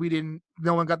 and they didn't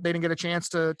get a chance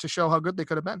to show how good they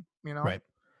could have been, Right.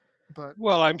 But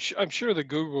I'm sure the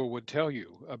Google would tell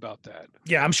you about that.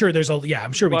 Yeah, I'm sure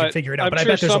I'm sure we can figure it out. But I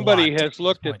bet there's somebody has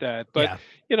looked at that. But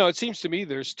it seems to me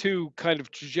there's two kind of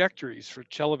trajectories for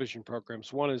television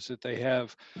programs. One is that they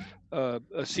have a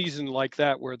season like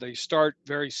that where they start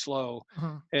very slow,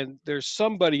 and there's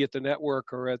somebody at the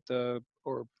network or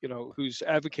who's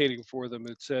advocating for them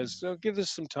that says, give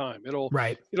this some time. It'll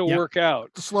work out.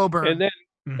 It's a slow burn. And then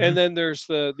and then there's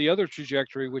the other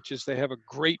trajectory, which is they have a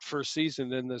great first season,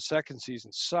 then the second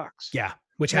season sucks. Yeah,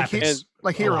 which happens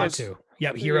like Heroes too.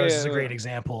 Yeah, Heroes is a great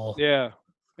example.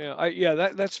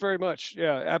 That's very much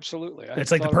absolutely.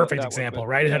 It's like the perfect example,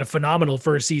 right? It had a phenomenal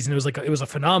first season. It was a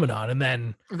phenomenon, and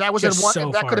then that was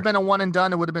that could have been a one and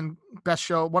done. It would have been best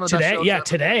show. One of the best shows ever.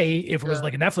 Today, if it was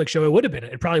like a Netflix show,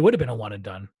 it probably would have been a one and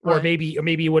done, or maybe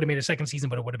it would have made a second season,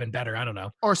 but it would have been better. I don't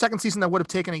know. Or a second season that would have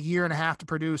taken 1.5 years to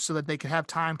produce, so that they could have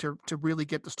time to really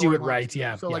get the story do it right.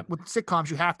 Yeah. So like with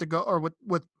sitcoms, you have to go, or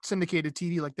with syndicated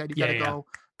TV like that, you got to go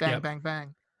bang, bang,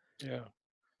 bang. Yeah.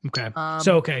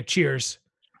 Okay. Cheers.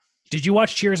 Did you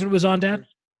watch Cheers when it was on, Dad?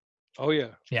 Oh yeah.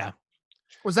 Yeah.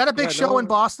 Was that a big show in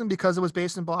Boston because it was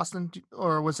based in Boston,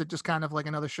 or was it just kind of like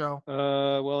another show?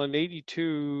 Well, in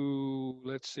 '82,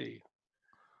 let's see.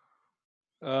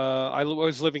 I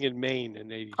was living in Maine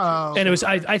in '82. And it was.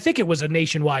 I think it was a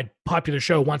nationwide popular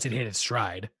show once it hit its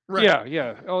stride. Right.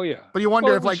 Yeah. Oh yeah. But you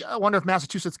wonder if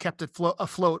Massachusetts kept it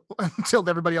afloat until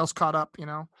everybody else caught up.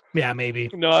 Yeah, maybe.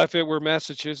 No, if it were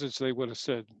Massachusetts, they would have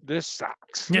said, "This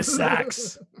sucks." This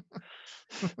sucks.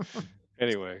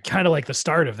 Anyway, kind of like the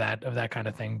start of that kind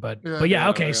of thing, but okay.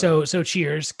 Yeah. So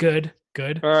Cheers, good.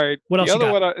 All right. What else?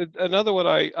 Another one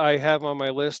I have on my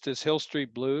list is Hill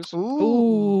Street Blues.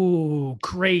 Ooh,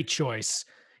 great choice.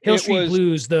 Hill Street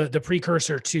Blues, the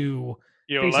precursor to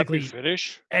basically let me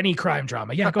finish any crime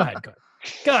drama. Yeah, go ahead.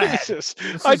 Go ahead.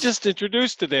 I just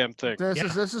introduced the damn thing.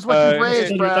 This is what you've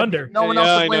raised, Brad. No one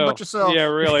else to blame but yourself. Yeah,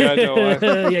 really, I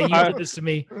know. You did this to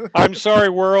me. I'm sorry,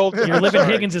 world. You're living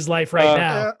Higgins' life right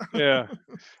now. Yeah.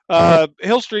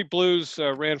 Hill Street Blues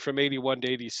ran from '81 to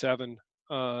 '87.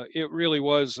 It really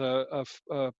was a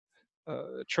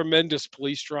tremendous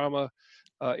police drama.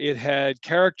 It had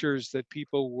characters that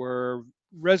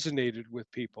resonated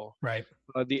with people. Right.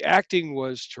 The acting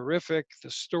was terrific. The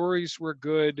stories were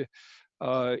good.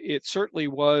 It certainly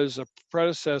was a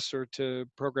predecessor to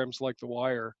programs like The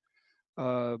Wire,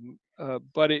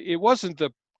 but it wasn't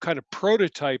the kind of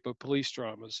prototype of police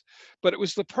dramas, but it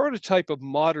was the prototype of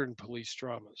modern police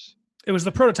dramas. It was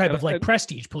the prototype of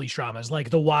prestige police dramas,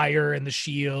 like The Wire and The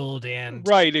Shield, and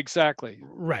right, exactly,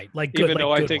 right. Like even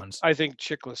though good ones. I think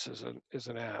Chickless is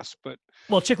an ass, but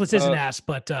Chickless is an ass,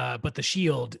 but The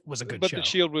Shield was a good show. But The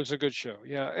Shield was a good show,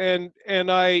 yeah, and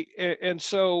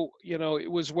so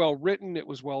it was well written, it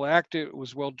was well acted, it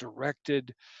was well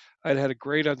directed. It had a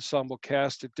great ensemble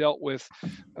cast. It dealt with,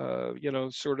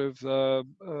 sort of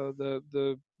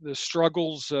the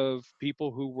struggles of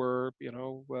people who were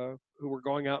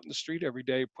going out in the street every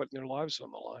day, putting their lives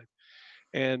on the line.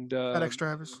 And FedEx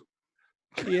drivers.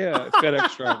 Yeah,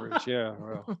 FedEx drivers. Yeah,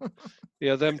 well,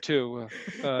 yeah, them too.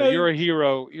 You're a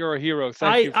hero. You're a hero.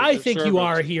 Thank you. I think you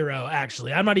are a hero.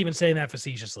 Actually, I'm not even saying that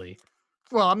facetiously.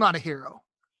 Well, I'm not a hero,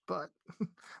 but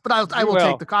I will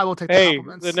take the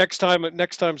compliments. The next time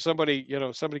somebody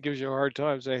gives you a hard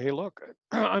time, say, hey, look,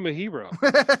 I'm a hero.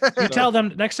 You tell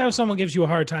them next time someone gives you a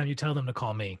hard time, you tell them to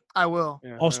call me. I will.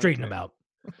 Yeah, I'll straighten them out.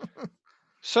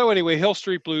 So anyway, Hill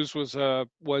Street Blues was I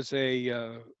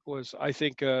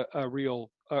think a real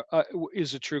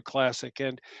is a true classic,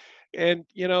 and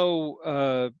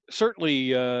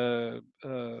certainly Law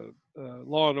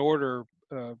and Order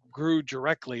grew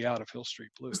directly out of Hill Street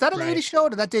Blues. Was that an '80s show,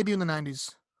 or did that debut in the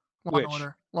 '90s? Law and Which?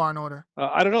 Order. Law and Order.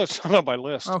 I don't know. It's not on my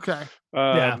list. Okay.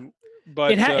 Yeah.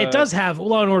 But it does have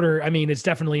Law and Order. I mean, it's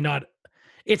definitely not.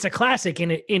 It's a classic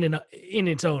in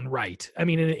its own right. I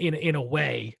mean, in a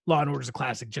way, Law and Order is a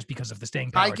classic just because of the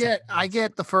staying power. I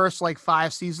get the first like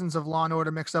 5 seasons of Law and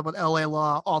Order mixed up with L.A.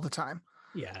 Law all the time.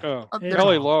 Yeah. Oh, They're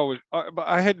L.A. wrong. Law was. But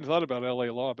I hadn't thought about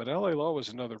L.A. Law, but L.A. Law was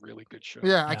another really good show.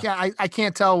 Yeah, Yeah. I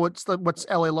can't tell what's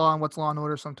L.A. Law and what's Law and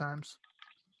Order sometimes.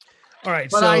 All right.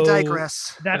 But so I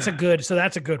digress. That's a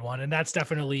good one, and that's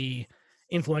definitely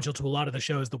influential to a lot of the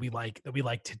shows that we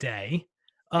like today.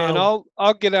 And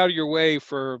I'll get out of your way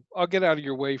for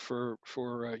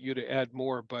you to add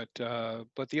more, but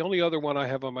the only other one I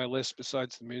have on my list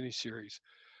besides the miniseries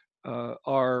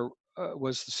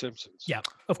was The Simpsons. Yeah,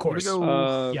 of course.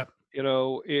 Yep. You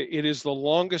know, it is the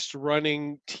longest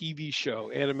running TV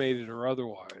show, animated or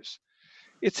otherwise.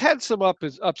 It's had some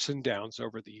ups and downs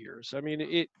over the years. I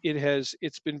mean,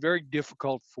 it's been very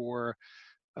difficult for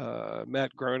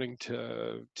Matt Groening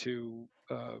to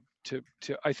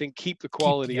I think keep the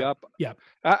quality up. Yeah.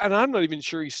 And I'm not even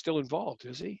sure he's still involved,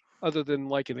 is he? Other than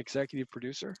like an executive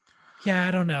producer. Yeah,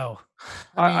 I don't know.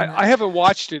 I haven't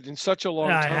watched it in such a long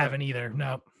time. I haven't either.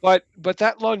 No. But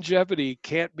that longevity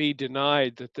can't be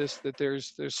denied. That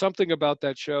there's something about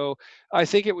that show. I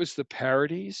think it was the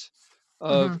parodies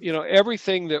of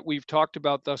everything that we've talked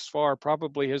about thus far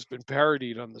probably has been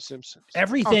parodied on The Simpsons.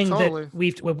 Everything totally.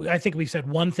 that I think we've said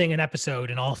one thing an episode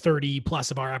in all 30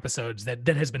 plus of our episodes that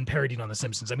has been parodied on The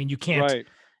Simpsons. I mean, you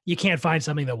can't find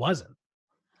something that wasn't.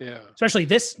 Yeah. Especially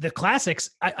the classics.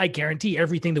 I guarantee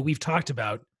everything that we've talked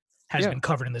about has been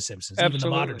covered in The Simpsons, Absolutely. even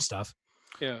the modern stuff.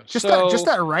 Yeah. Just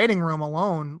that writing room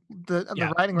alone. The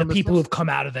writing room. The people who've come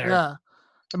out of there. Yeah.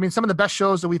 I mean, some of the best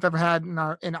shows that we've ever had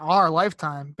in our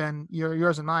lifetime, Ben,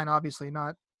 yours and mine, obviously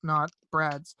not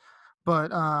Brad's,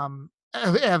 but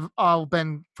have all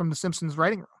been from the Simpsons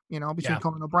writing room. You know, between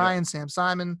Conan O'Brien, Sam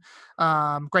Simon,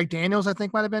 Greg Daniels, I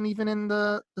think might have been even in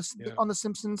on the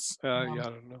Simpsons. I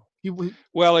don't know.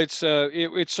 Well, it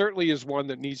certainly is one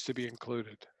that needs to be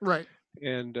included. Right.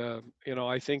 And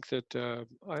I think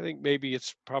maybe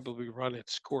it's probably run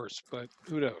its course, but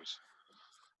who knows?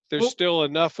 There's still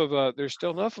enough of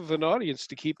an audience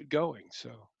to keep it going.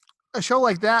 So a show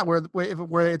like that,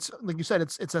 where it's like you said,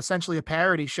 it's essentially a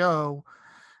parody show.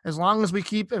 As long as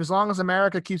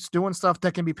America keeps doing stuff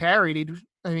that can be parodied,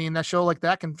 I mean, that show like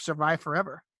that can survive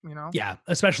forever. You know? Yeah,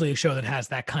 especially a show that has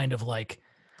that kind of like,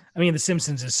 I mean, The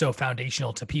Simpsons is so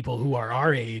foundational to people who are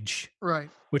our age, right?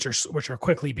 Which are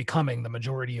quickly becoming the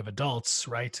majority of adults,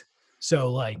 right?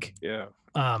 So like, yeah.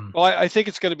 Well, I think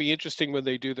it's going to be interesting when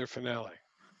they do their finale.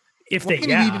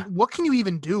 What can you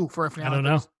even do for a finale?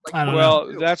 I don't know.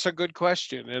 Well, that's a good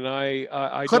question, and I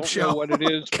don't know what it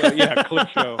is. But clip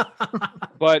show.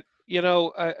 But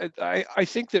I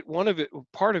think that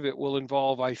part of it will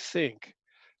involve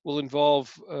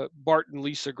Bart and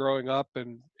Lisa growing up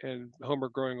and Homer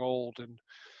growing old, and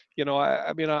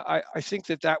I think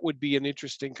that would be an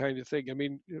interesting kind of thing. I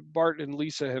mean, Bart and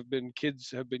Lisa have been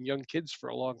young kids for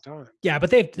a long time. Yeah,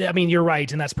 but you're right,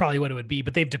 and that's probably what it would be.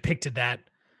 But they've depicted that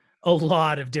a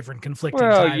lot of different conflicting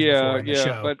times before in the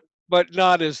show. But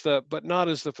not as the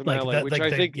finale, which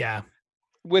I think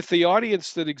with the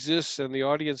audience that exists and the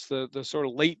audience, the sort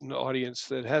of latent audience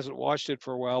that hasn't watched it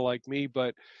for a while, like me,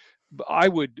 but I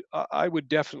would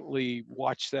definitely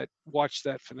watch that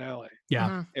finale.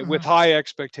 Yeah, and with high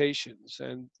expectations,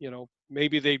 and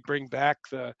maybe they bring back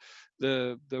the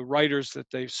writers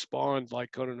that they've spawned,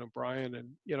 like Conan O'Brien,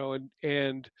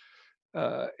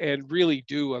 and really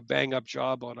do a bang up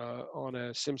job on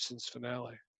a Simpsons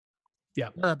finale. Yeah,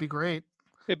 that'd be great.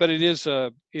 But it's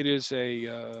an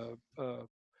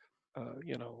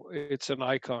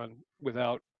icon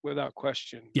without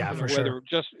question. Yeah, for sure.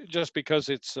 Just because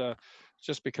it's an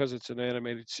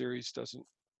animated series doesn't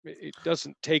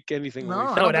take anything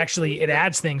away. No, it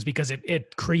adds things because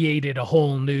it created a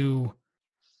whole new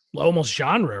almost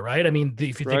genre, right? I mean,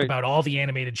 if you think about all the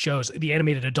animated shows, the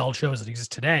animated adult shows that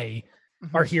exist today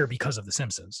are here because of The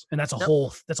Simpsons, and that's a whole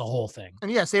thing.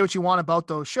 And say what you want about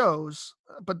those shows,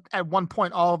 but at one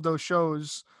point, all of those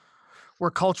shows were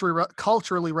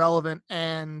culturally relevant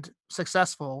and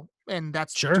successful, and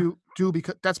that's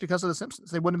that's because of The Simpsons.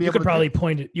 They wouldn't be able to probably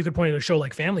you could point at a show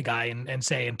like Family Guy and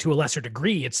say, and to a lesser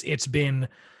degree, it's been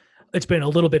a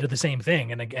little bit of the same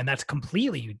thing, and again, that's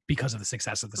completely because of the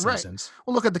success of The Simpsons.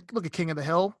 Well, look at King of the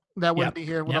Hill. That wouldn't be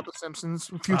here without The Simpsons.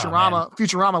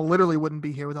 Futurama literally wouldn't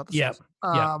be here without The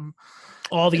Simpsons.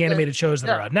 All the animated shows that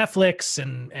are on Netflix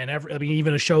and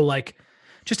even a show like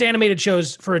just animated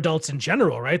shows for adults in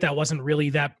general, right? That wasn't really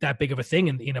that big of a thing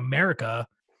in America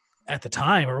at the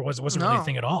time, or wasn't really a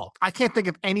thing at all. I can't think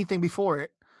of anything before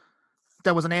it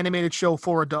that was an animated show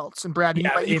for adults. And Brad,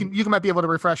 Yeah, you might be able to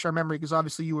refresh our memory because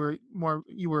obviously you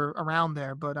were around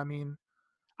there. But I mean,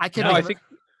 I can't. No, I think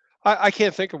I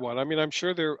can't think of one. I mean, I'm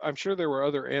sure there were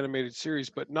other animated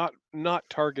series, but not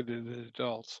targeted at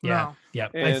adults. Yeah, No. yeah.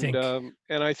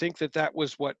 And I think that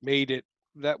was what made it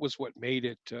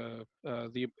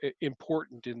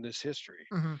important in this history,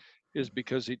 Mm-hmm. is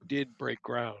because it did break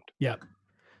ground. Yeah.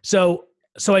 So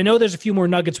I know there's a few more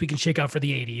nuggets we can shake out for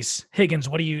the 80s. Higgins,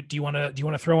 what do you want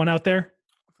to throw one out there?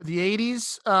 For the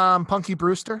 80s, Punky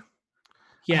Brewster.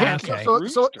 Yeah. Okay.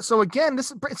 So again,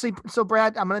 so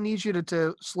Brad, I'm gonna need you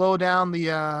to slow down the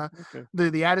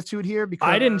attitude here because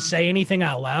I didn't say anything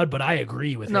out loud, but I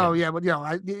agree with him. Yeah, but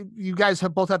you guys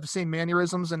both have the same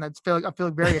mannerisms, and I feel like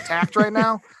very attacked right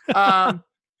now. I'm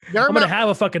gonna have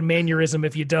a fucking mannerism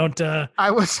if you don't.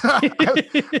 I was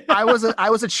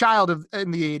a child in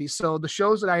the 80s, so the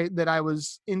shows that I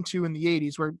was into in the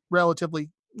 80s were relatively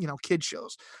kid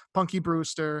shows. Punky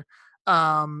Brewster.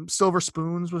 Silver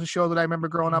Spoons was a show that I remember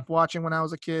growing up watching when I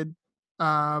was a kid.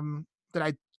 That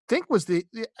I think was it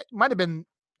might have been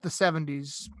the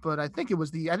 70s, but I think it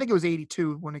was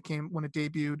 82 when it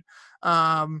debuted.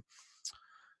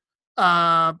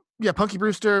 Punky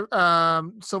Brewster,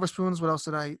 Silver Spoons. What else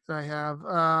did I have?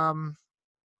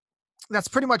 That's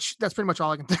pretty much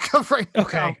all I can think of right now.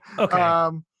 Okay.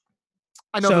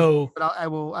 I know, but I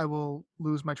will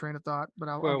lose my train of thought, but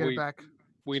I'll get it back.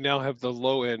 We now have the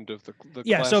low end of the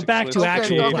so back to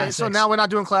actual classics. So now we're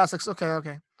not doing classics.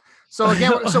 Okay. So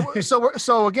again,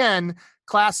 so again,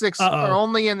 classics are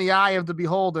only in the eye of the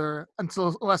beholder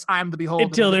unless I'm the beholder.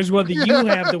 Until there's one that you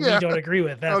have that we don't agree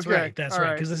with. That's right. That's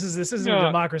right. Because this isn't a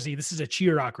democracy. This is a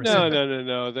cheerocracy.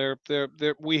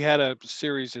 No. We had a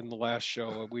series in the last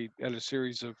show. We had a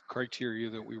series of criteria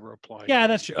that we were applying. Yeah,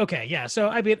 that's true. Okay, yeah. So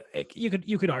I mean,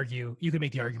 you could argue. You could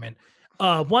make the argument.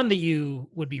 One that you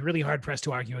would be really hard pressed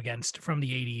to argue against from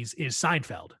the 80s is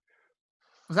Seinfeld.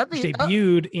 Was that which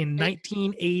debuted in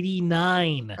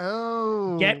 1989?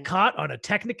 Oh, get caught on a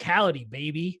technicality,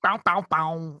 baby! Bow bow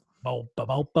bow. Bo bo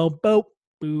bo bo bo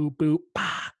boo boo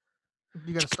pa.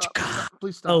 You gotta stop.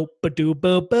 Please stop. Oh ba doo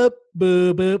bo bo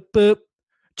boo boo boo.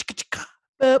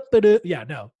 Yeah,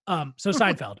 no. So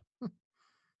Seinfeld.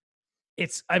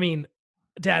 I mean,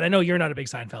 Dad, I know you're not a big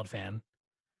Seinfeld fan.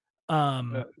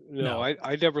 No,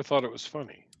 I never thought it was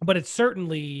funny. But it's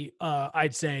certainly,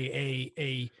 I'd say,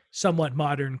 a somewhat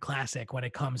modern classic when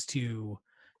it comes to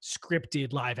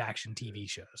scripted live action TV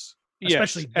shows.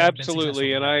 Yes,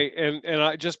 absolutely. And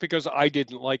I just because I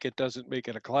didn't like it doesn't make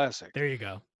it a classic. There you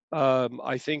go.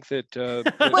 I think that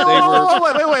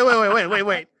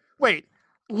wait.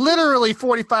 Literally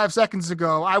 45 seconds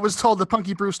ago, I was told that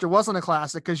Punky Brewster wasn't a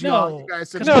classic because you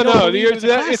guys said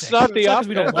it's not the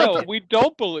opposite. No, we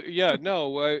don't believe. Yeah,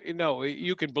 no,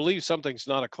 you can believe something's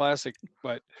not a classic,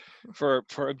 but for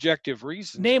objective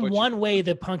reasons. Name one way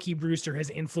that Punky Brewster has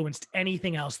influenced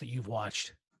anything else that you've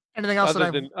watched. Anything else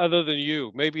other than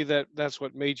you? Maybe that's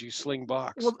what made you sling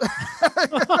box. Well,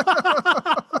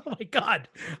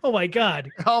 Oh my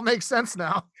God! It all makes sense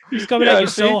now. He's coming at you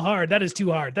so hard. That is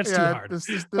too hard. That's too hard. This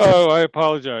I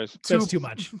apologize. That's too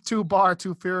much. Too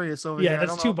furious over here. Yeah,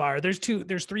 that's too bar. There's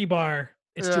 3 bar.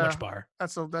 It's too much bar.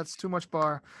 That's too much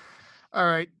bar. All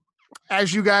right.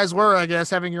 As you guys were, I guess,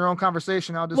 having your own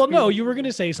conversation. You were going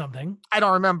to say something. I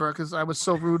don't remember because I was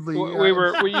so rudely.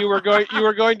 You were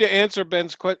going to answer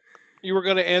Ben's question. You were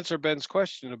going to answer Ben's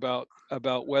question about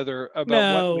what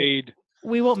made.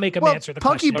 We won't make him answer the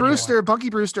question. Anymore. Punky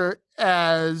Brewster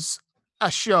as a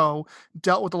show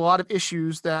dealt with a lot of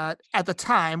issues that at the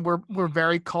time were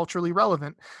very culturally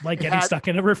relevant. Like getting stuck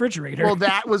in a refrigerator. Well,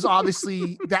 that was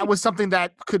something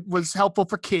that was helpful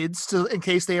for kids in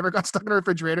case they ever got stuck in a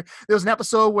refrigerator. There was an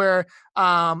episode where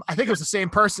I think it was the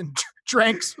same person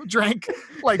drank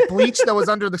like bleach that was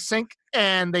under the sink,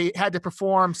 and they had to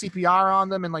perform CPR on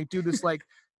them and like do this like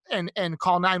and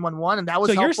call 911, and that was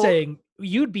helpful. You're saying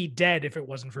you'd be dead if it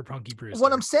wasn't for Punky Brewster.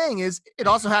 What I'm saying is it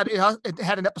also had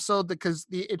an episode because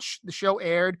the show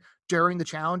aired during the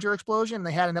Challenger explosion.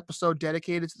 They had an episode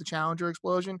dedicated to the Challenger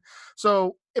explosion.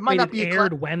 So it might not be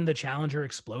aired when the Challenger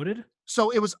exploded.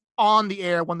 So it was on the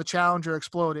air when the Challenger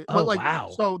exploded. Oh, wow.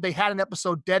 So they had an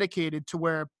episode dedicated to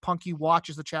where Punky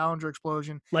watches the Challenger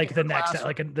explosion. Like the next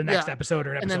episode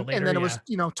or an episode later. And then it was,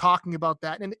 talking about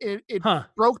that. And it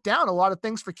broke down a lot of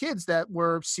things for kids that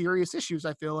were serious issues,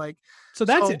 I feel like. So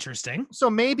that's interesting. So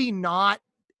maybe not,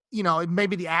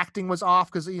 maybe the acting was off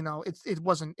because, it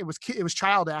was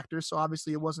child actors. So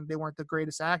obviously they weren't the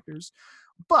greatest actors,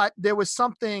 but there was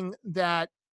something that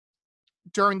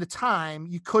during the time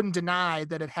you couldn't deny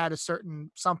that it had a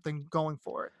certain something going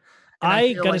for it.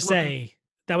 I gotta say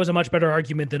That was a much better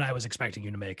argument than I was expecting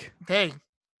you to make. Hey,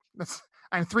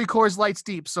 I'm 3 Coors Lights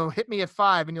deep, so hit me at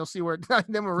 5 and you'll see where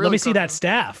then we're really Let me see that cooking.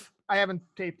 staff. I haven't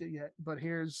taped it yet, but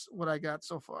here's what I got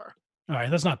so far. All right,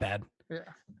 that's not bad.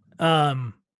 Yeah.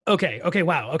 Okay.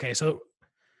 Wow. Okay. So,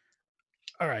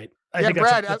 all right. I think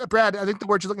Brad, I think the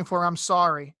word you're looking for, I'm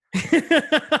sorry.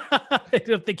 I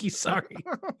don't think he's sorry.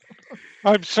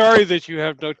 I'm sorry that you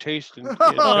have no taste in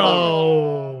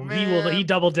Oh, man. he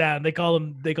doubled down. They call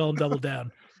him double down.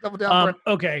 Double down. Brad.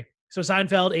 Okay. So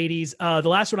Seinfeld 80s. The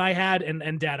last one I had,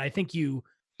 and Dad, I think you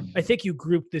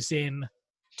grouped this in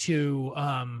to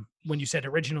when you said the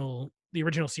original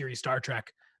series Star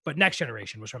Trek, but Next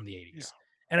Generation was from the 80s. Yeah.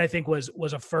 And I think was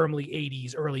a firmly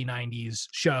 80s, early 90s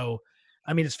show.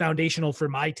 I mean, it's foundational for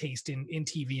my taste in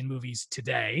TV and movies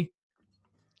today.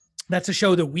 That's a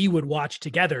show that we would watch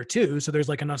together too. So there's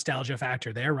like a nostalgia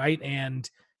factor there, right? And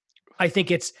I think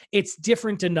it's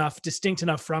different enough, distinct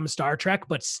enough from Star Trek,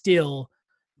 but still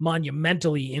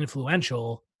monumentally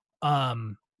influential. I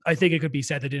think it could be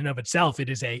said that in and of itself, it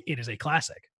is a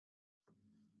classic.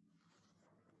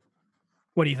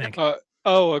 What do you think?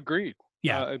 Agreed.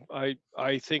 Yeah.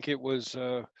 I think it was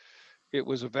a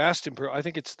vast improvement. I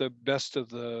think it's the best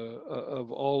of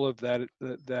all of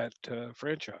that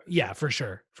franchise. Yeah, for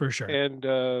sure. And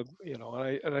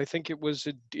I think it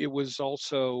was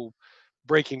also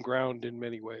breaking ground in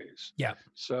many ways. Yeah.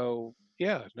 So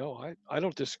yeah, no, I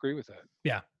don't disagree with that.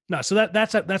 Yeah. No, so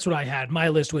that's what I had. My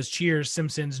list was Cheers,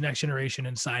 Simpsons, Next Generation,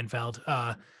 and Seinfeld.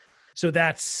 So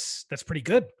that's pretty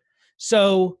good.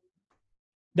 So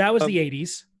that was the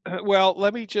 80s. Well,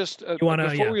 let me just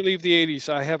before we leave the 80s,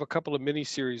 I have a couple of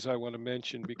miniseries I want to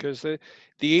mention because the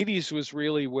 80s was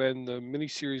really when the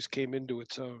miniseries came into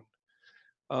its own,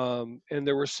 and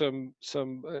there were some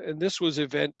and this was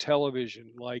event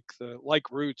television like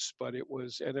Roots, but it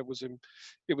was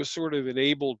sort of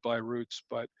enabled by Roots,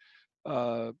 but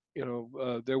there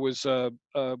was a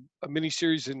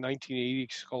miniseries in 1980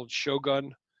 called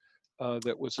Shogun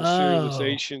that was a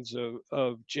serialization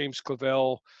of James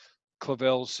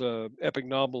Clavell's epic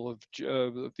novel of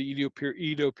the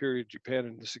Edo period Japan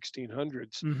in the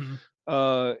 1600s,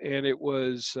 and it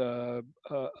was a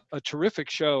terrific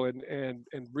show and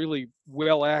really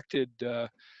well acted,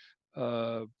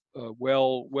 well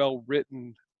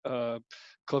written.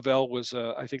 Clavell was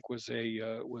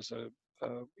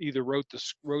either wrote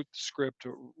the script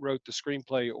or wrote the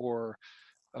screenplay or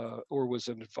was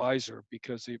an advisor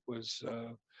because it was.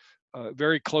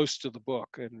 Very close to the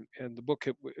book, and the book,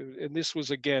 and this was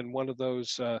again one of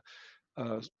those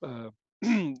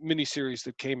miniseries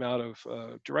that came out of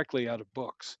directly out of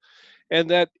books, and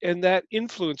that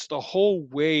influenced the whole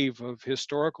wave of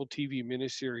historical TV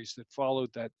miniseries that followed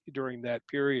that during that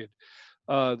period.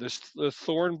 The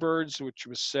Thornbirds, which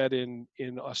was set in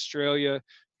Australia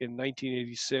in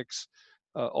 1986,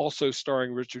 also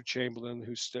starring Richard Chamberlain,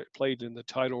 who played in the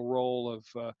title role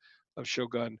of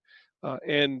Shogun.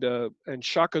 And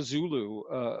Shaka Zulu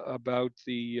about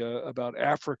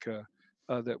Africa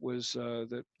that was run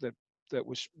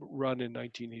in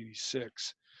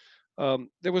 1986.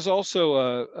 There was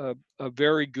also a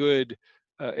very good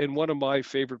and one of my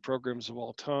favorite programs of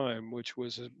all time, which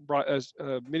was a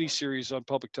miniseries on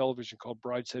public television called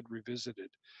Brideshead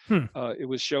Revisited. It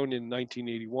was shown in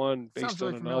 1981, based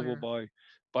on a novel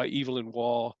by Evelyn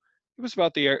Waugh. It was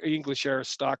about the English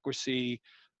aristocracy.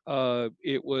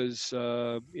 It was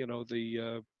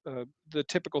the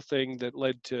typical thing that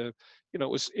led to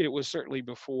it was certainly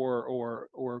before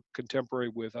or contemporary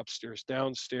with Upstairs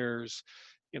Downstairs,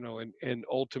 and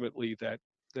ultimately that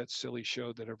silly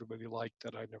show that everybody liked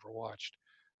that I never watched.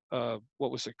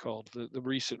 What was it called? The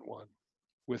recent one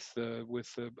with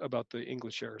about the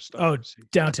English aristocracy. Oh,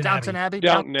 Downton Abbey.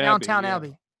 Downtown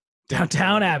Abbey.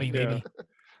 Downtown Abbey, baby. Yeah.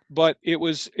 But it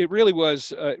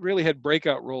really had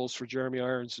breakout roles for Jeremy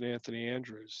Irons and Anthony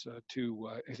Andrews, two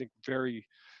I think very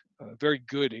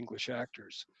good English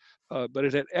actors. But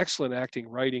it had excellent acting,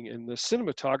 writing, and the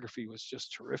cinematography was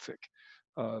just terrific.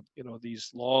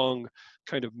 These long,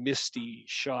 kind of misty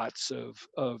shots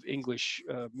of English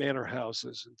manor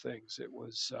houses and things. It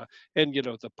was, and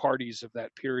the parties of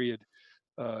that period.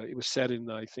 It was set in,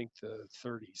 I think, the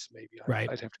 30s, maybe. Right.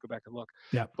 I'd have to go back and look.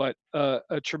 Yeah. But a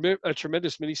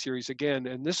tremendous miniseries again,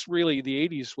 and this really, the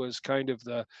 80s was kind of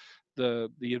the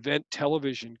event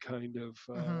television kind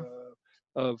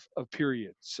of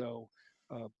period. So,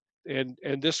 and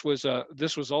this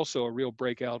was also a real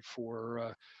breakout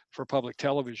for public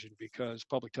television, because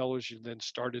public television then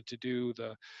started to do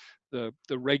the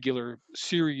regular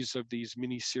series of these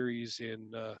miniseries in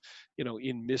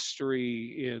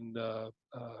mystery, in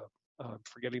I'm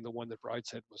forgetting the one that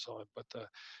Brideshead was on, but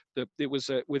it was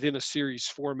within a series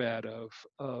format of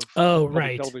public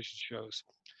right. television shows.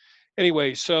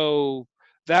 Anyway, so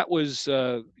that was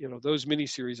those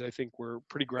miniseries I think were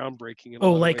pretty groundbreaking in a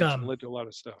lot of ways and led to a lot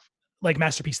of stuff. Like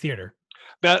Masterpiece Theater.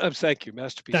 Thank you,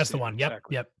 Masterpiece. That's Theater, the one. Yep.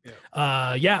 exactly. Yep.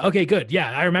 Yeah. Yeah. Okay. Good. Yeah.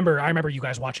 I remember you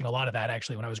guys watching a lot of that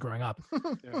actually when I was growing up.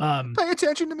 Pay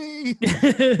attention to me.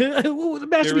 Ooh, the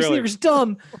Masterpiece Theater is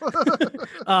dumb.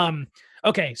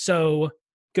 Okay. So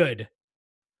good.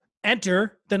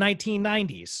 Enter the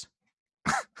 1990s.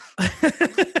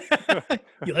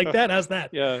 You like that? How's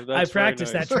that? Yeah. I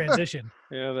practiced that transition.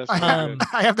 Yeah. That's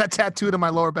I have that tattooed on my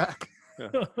lower back.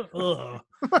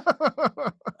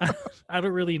 I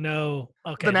don't really know.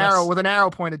 Okay, with an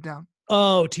arrow pointed down.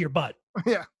 Oh, to your butt.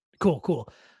 Yeah. Cool.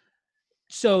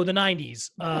 So the 90s.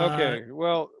 Okay.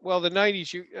 Well, the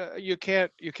 90s. You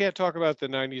can't talk about the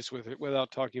 90s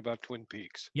without talking about Twin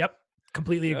Peaks. Yep.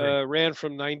 Completely agree. Ran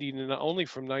from 90 to only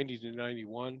from 90 to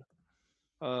 91.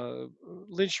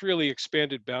 Lynch really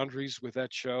expanded boundaries with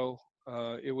that show.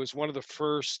 It was one of the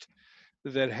first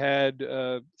that had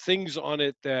things on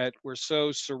it that were so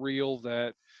surreal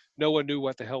that no one knew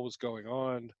what the hell was going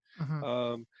on.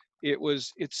 Mm-hmm.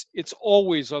 It's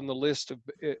always on the list of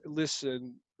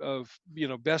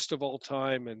best of all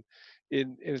time, and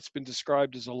it's been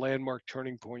described as a landmark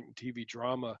turning point in TV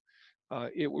drama.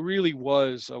 It really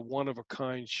was a one of a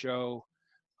kind show,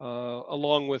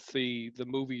 along with the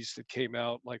movies that came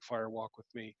out like Fire Walk with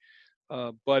Me.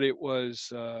 But it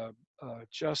was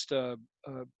just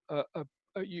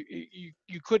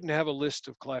you couldn't have a list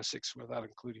of classics without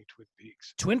including Twin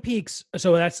Peaks. Twin Peaks.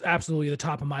 So that's absolutely the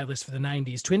top of my list for the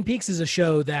 90s. Twin Peaks is a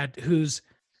show that whose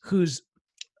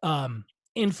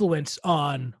influence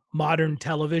on modern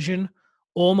television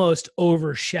almost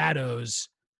overshadows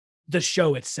the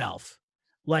show itself.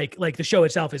 Like the show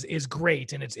itself is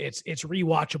great and it's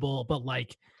rewatchable,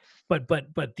 but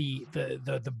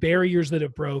the barriers that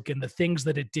it broke and the things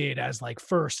that it did as like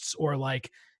firsts, or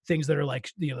like things that are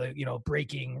like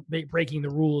breaking the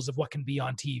rules of what can be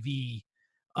on TV,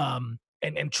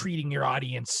 and treating your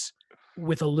audience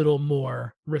with a little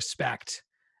more respect,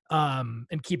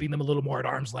 and keeping them a little more at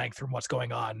arm's length from what's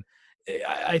going on.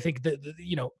 I think that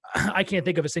I can't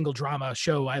think of a single drama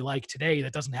show I like today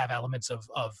that doesn't have elements of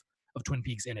Twin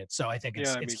Peaks in it. So I think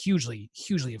it's hugely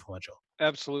influential.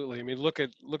 Absolutely. I mean, look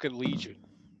at Legion.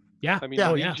 Yeah. I mean,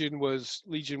 Legion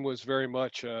was very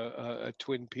much a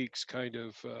Twin Peaks kind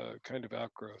of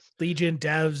outgrowth. Legion,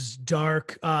 Devs,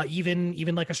 Dark, even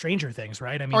like a Stranger Things,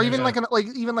 right? I mean, or even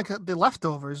the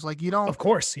Leftovers. Like you don't. Of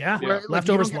course, yeah. Like,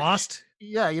 Leftovers, Lost.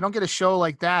 Yeah, you don't get a show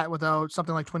like that without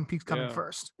something like Twin Peaks coming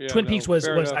first. Yeah, Twin Peaks was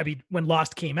I mean, when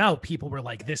Lost came out, people were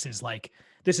like, this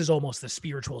is almost the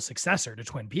spiritual successor to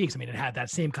Twin Peaks. I mean, it had that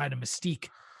same kind of mystique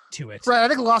to it. Right. I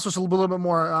think Lost was a little bit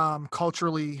more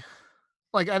culturally,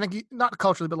 like I think not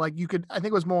culturally, but like I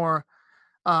think it was more,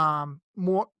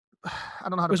 more. I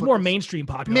don't know how to. It was more mainstream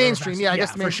popular. Mainstream, yeah. I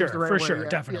guess for sure,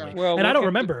 definitely. Well, and I don't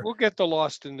remember. We'll get the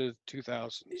Lost in the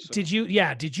 2000s. So.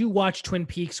 Did you watch Twin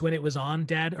Peaks when it was on,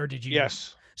 Dad, or did you?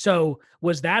 Yes. So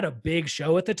was that a big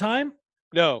show at the time?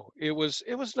 No, it was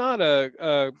not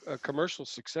a commercial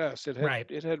success.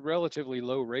 It had relatively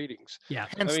low ratings. Yeah.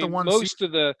 Hence most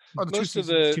of the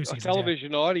seasons,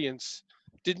 television audience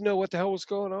didn't know what the hell was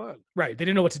going on. Right. They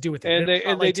didn't know what to do with it. And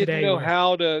they didn't know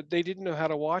how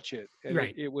to watch it. And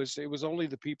right. It was only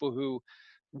the people who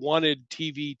wanted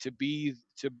TV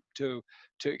to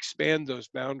expand those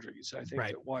boundaries, I think,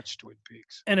 that watched Twin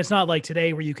Peaks. And it's not like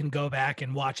today where you can go back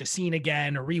and watch a scene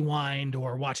again or rewind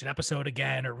or watch an episode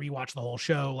again or rewatch the whole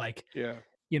show. Like,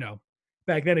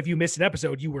 back then, if you missed an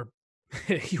episode, you were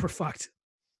fucked.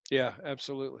 Yeah,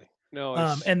 absolutely.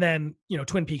 No. And then,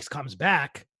 Twin Peaks comes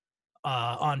back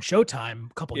on Showtime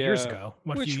a couple years ago.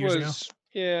 A few years ago?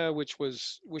 Yeah, which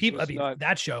was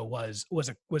that show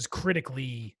was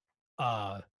critically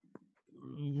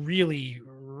really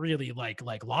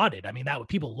like lauded. I mean,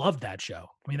 people loved that show.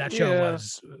 I mean, that show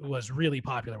was really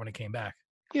popular when it came back.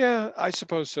 Yeah, I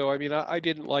suppose so. I mean, I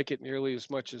didn't like it nearly as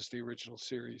much as the original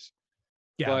series.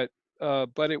 Yeah.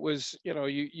 But it was,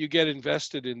 you get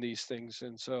invested in these things,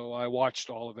 and so I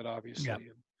watched all of it, obviously. Yeah.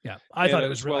 Yeah, I thought it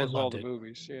was really. I loved it.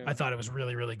 Movies. Yeah. I thought it was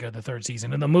really, really good. The third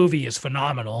season, and the movie is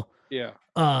phenomenal. Yeah.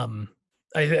 I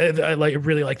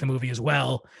really like the movie as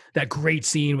well. That great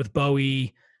scene with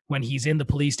Bowie when he's in the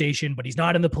police station, but he's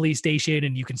not in the police station,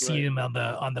 and you can see him on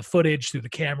the footage through the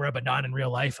camera, but not in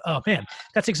real life. Oh man,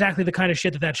 that's exactly the kind of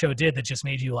shit that show did. That just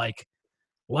made you like,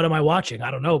 what am I watching? I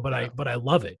don't know, but I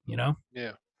love it. Yeah.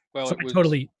 Well, so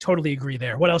I totally agree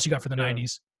there. What else you got for the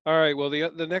 90s? All right. Well,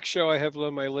 the next show I have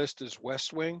on my list is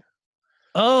West Wing.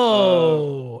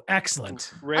 Oh,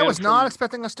 excellent. I was not from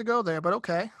expecting us to go there, but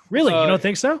okay. Really? You don't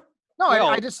think so? No, I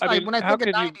well, just I mean, when I how think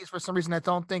of can you? '90s for some reason, I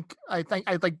think I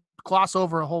like gloss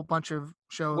over a whole bunch of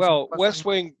shows. Well, West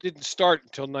Wing didn't start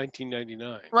until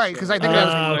 1999. Right, because I think that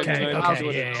was Okay. the Okay. house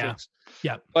Yeah.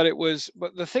 Yeah. But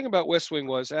the thing about West Wing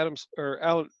was Adam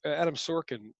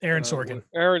Sorkin, Aaron Sorkin.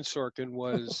 Aaron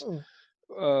Sorkin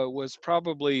Oh, was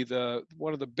probably the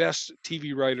one of the best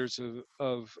TV writers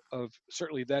of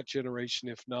certainly that generation,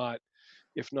 if not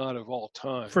of all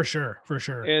time. For sure. For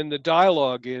sure. And the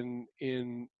dialogue in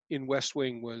West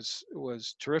Wing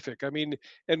was terrific. I mean,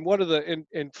 and one of the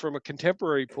and from a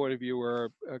contemporary point of view or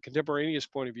a contemporaneous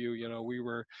point of view, we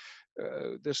were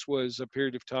this was a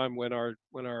period of time when our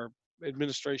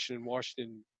administration in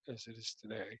Washington, as it is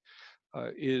today,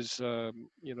 is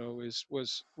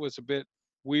was a bit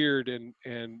weird and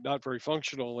not very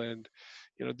functional. And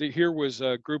here was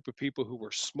a group of people who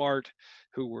were smart,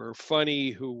 who were funny,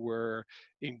 who were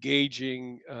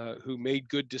engaging, who made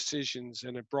good decisions,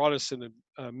 and it brought us an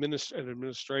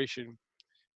administration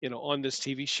on this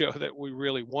TV show that we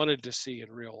really wanted to see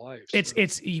in real life.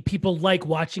 It's people like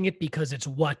watching it because it's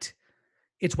what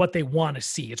they want to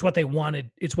see. It's what they wanted.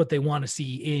 It's what they want to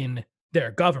see in their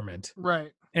government,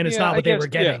 right. and it's Yeah, not I what they guess. were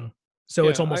Yeah, getting. So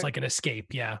it's yeah, almost like an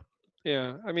escape. Yeah.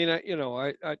 yeah. I mean, I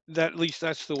that at least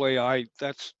that's the way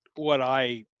that's what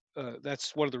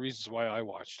that's one of the reasons why I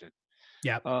watched it.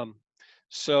 Yeah. Um,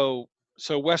 so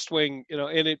West Wing,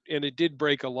 and it did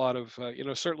break a lot of,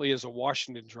 certainly as a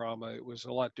Washington drama, it was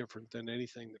a lot different than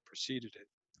anything that preceded it.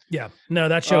 Yeah. No,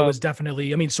 that show was Um,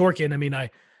 definitely. I mean, Sorkin. I mean,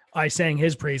 I sang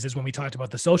his praises when we talked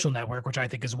about The Social Network, which I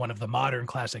think is one of the modern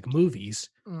classic movies.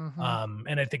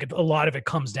 And I think a lot of it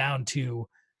comes down to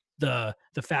the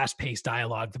fast paced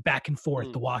dialogue, the back and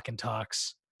forth, the walk and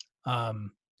talks.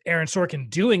 Aaron Sorkin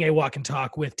doing a walk and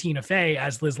talk with Tina Fey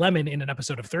as Liz Lemon in an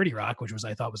episode of 30 Rock, which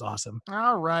I thought was awesome.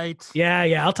 All right.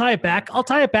 Yeah, I'll tie it back.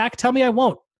 Tell me I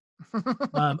won't.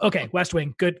 Okay, West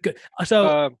Wing, good.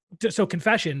 So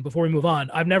confession before we move on,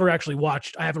 I haven't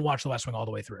watched The West Wing all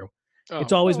the way through.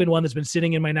 It's always been one that's been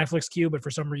sitting in my Netflix queue, but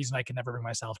for some reason I can never bring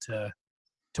myself to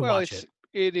watch it.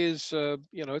 It is,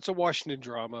 it's a Washington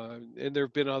drama, and there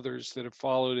have been others that have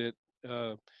followed it,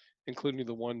 including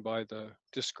the one by the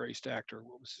disgraced actor.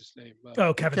 What was his name?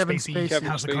 Kevin Spacey, Kevin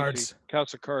House of Cards.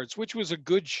 House of Cards, which was a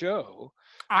good show.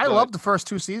 I loved the first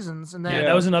 2 seasons, and then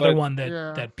that was another one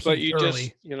that peaked but you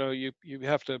early. just, you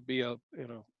have to be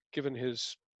given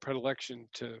his predilection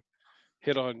to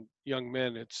hit on young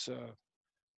men, it's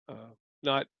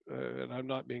not, and I'm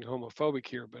not being homophobic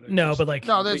here, but he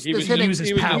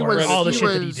uses power, all the shit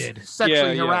that he did,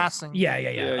 sexually harassing. Yeah.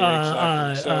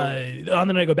 Exactly. On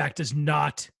the Night I Go Back does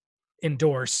not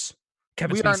endorse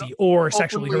Kevin Spacey or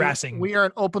sexually harassing. We are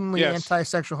an openly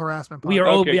anti-sexual harassment podcast. We are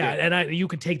and you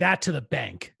can take that to the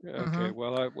bank. Okay,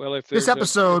 well, if this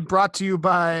episode brought to you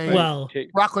by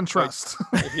Rockland Trust.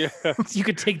 Yeah, you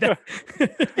could take that. You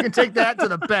can take that to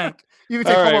the bank. You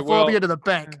can take homophobia to the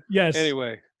bank. Yes.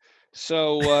 Anyway,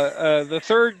 so the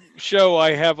third show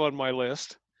I have on my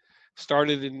list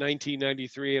started in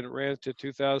 1993 and it ran to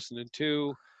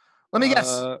 2002. Let me guess.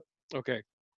 Okay.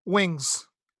 Wings.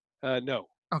 No.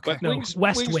 Okay. But no,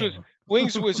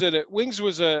 Wings was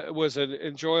an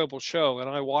enjoyable show, and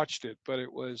I watched it. But it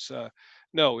was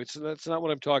that's not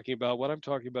what I'm talking about. What I'm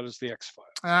talking about is the X-Files.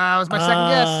 That was my second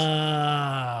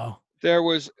guess. There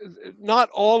was not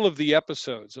all of the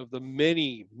episodes of the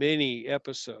many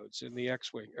episodes in the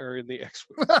X-Wing or in the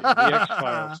X-Wing, the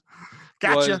X-Files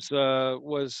Gotcha.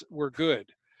 were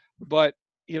good, but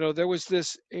there was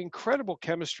this incredible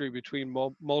chemistry between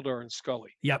Mulder and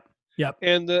Scully. Yep.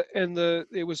 And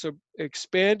it was a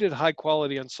expanded high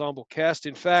quality ensemble cast.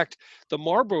 In fact, the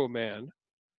Marlboro Man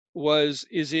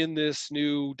is in this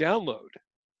new download.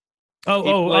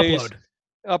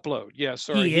 Upload. Yeah,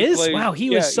 sorry. He is? Wow,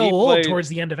 he was so old towards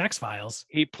the end of X-Files.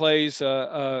 He plays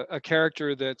a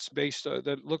character that's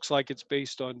that looks like it's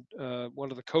based on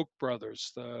one of the Koch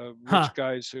brothers, the rich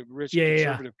guys,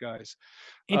 conservative guys.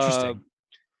 Interesting.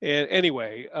 And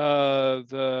anyway,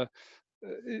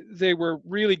 they were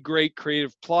really great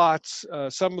creative plots.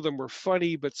 Some of them were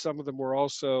funny, but some of them were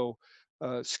also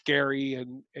scary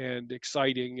and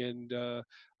exciting. And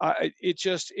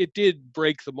it did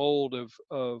break the mold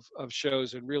of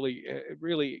shows and really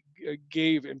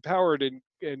empowered and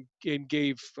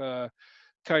gave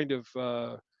kind of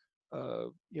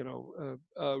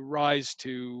rise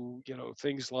to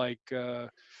things like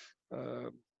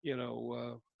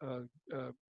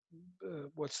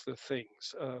what's the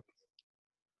things.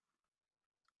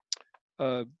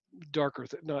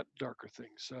 Not darker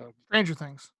things. Stranger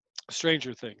Things.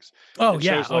 Stranger Things. Oh And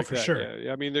yeah, shows like for that. sure.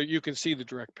 Yeah, I mean, there, you can see the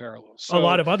direct parallels. A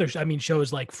lot So of other, I mean,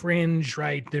 shows like Fringe,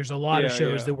 right? There's a lot of yeah,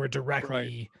 shows yeah, that were right.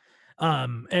 directly, Boy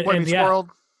and Meets yeah, World.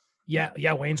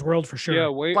 yeah, Wayne's World for Yeah,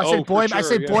 sure. way. Well, Oh, for I say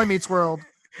sure. Yeah, Boy Meets World.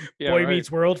 yeah, Boy right.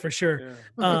 Meets World for sure.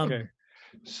 Yeah. Okay. Um,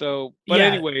 So, but yeah,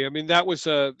 anyway, I mean, that was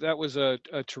a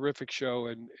terrific show,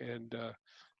 and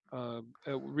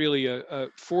really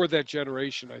for that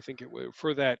generation. I think it was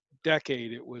for that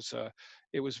decade. It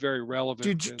was very relevant.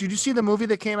 And Did you see the movie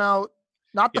that came out?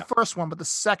 Not the yeah, first one, but the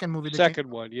second movie that came. second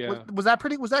one. Yeah. Was that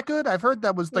pretty? Was that good? I've heard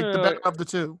that was like the Uh, better of the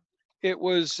two. it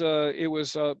was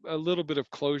a little bit of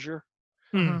closure.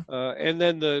 hmm. Hmm. And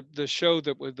then the show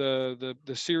that was the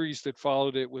series that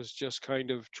followed it was just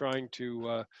kind of trying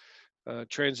to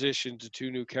transition to two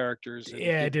new characters, and it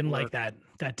Yeah, I didn't didn't like work. that.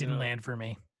 That didn't No, land for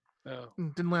me. no.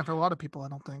 Didn't land for a lot of people, I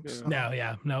don't think. Yeah. So. No,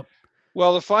 yeah, nope.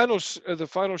 Well, the final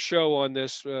show on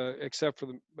this, except for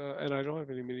and I don't have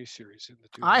any miniseries in the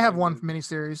two. I have one in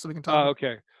miniseries, so we can talk. Oh, About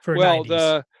okay. For Well,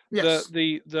 90s. Yes.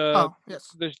 Oh,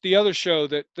 yes. the other show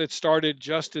that started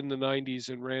just in the 90s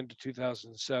and ran to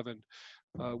 2007,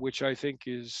 which I think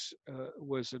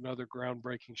was another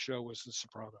groundbreaking show, was The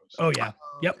Sopranos. Oh yeah,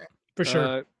 yep, Okay. for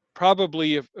sure.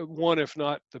 Probably one, if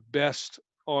not the best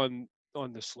on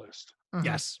this list. Mhm.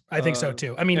 Yes, I think so Uh,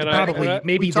 too. I mean, and probably I-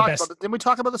 maybe We the talked best. about didn't we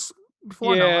talk about this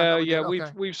before? No, I Yeah, thought we yeah, did. we've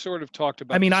Okay. we've sort of talked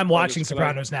about. I mean, The I'm Sopranos, watching but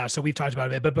Sopranos now, so we've talked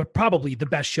about it, but probably the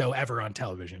best show ever on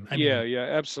television. I yeah, mean, yeah,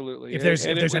 absolutely. if there's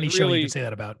And it any was show you really, can say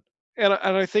that about, and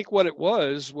I think what it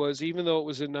was even though it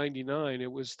was in '99,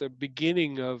 it was the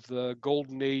beginning of the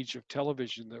golden age of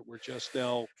television that we're just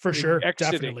now for sure,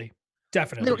 exiting. You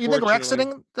definitely. think we're Unfortunately.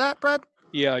 exiting that, Brad?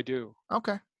 Yeah, I do.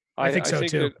 Okay. I think so,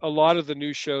 think too. that a lot of the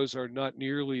new shows are not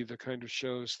nearly the kind of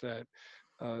shows that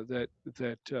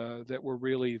that were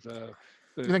really the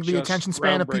Do you think the just attention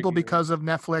span of people groundbreaking. because of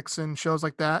Netflix and shows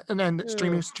like that, and then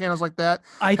streaming channels like that,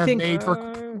 I have think made for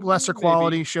lesser maybe.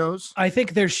 quality shows? I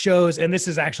think there's shows, and this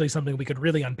is actually something we could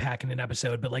really unpack in an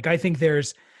episode, but like I think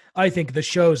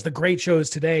the great shows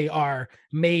today are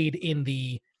made in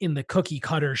the cookie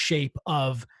cutter shape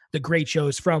of the great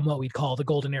shows from what we'd call the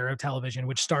golden era of television,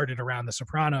 which started around The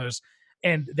Sopranos.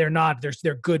 And they're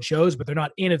good shows, but they're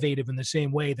not innovative in the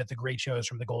same way that the great shows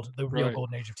from the real Right.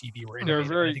 golden age of TV were There are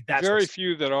innovative. And I think that's very what's,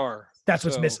 few that are. that's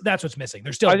what's So, that's what's missing.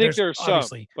 There's still, I think there's there's some,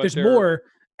 obviously but there's they're more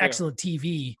yeah. excellent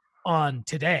TV on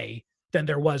today than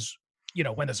there was,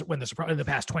 when in the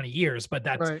past 20 years, but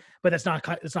that's Right. but that's not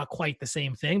it's not quite the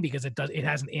same thing because it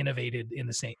hasn't innovated in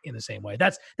the same way.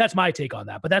 That's my take on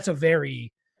that. But that's a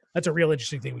real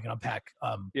interesting thing we can unpack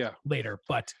Yeah. later.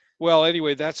 But Well,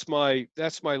 anyway, that's my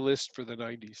list for the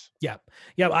 '90s. yeah,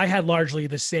 I had largely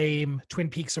the same: Twin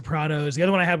Peaks, Sopranos. The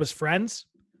other one I had was Friends.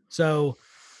 So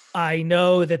I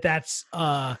know that's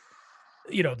the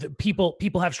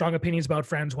people have strong opinions about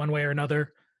Friends one way or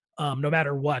another, no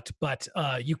matter what. But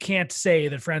you can't say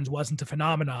that Friends wasn't a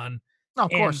phenomenon. Oh,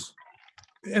 of And- course.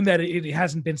 And that it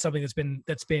hasn't been something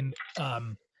that's been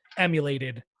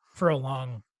emulated for a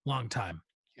long time.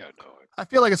 Yeah, no. I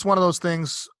feel like it's one of those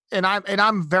things, and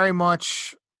I'm very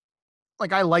much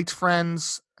like, I liked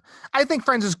Friends. I think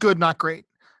Friends is good, not great,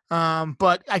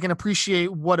 but I can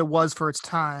appreciate what it was for its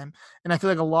time, and I feel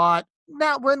like a lot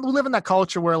now we live in that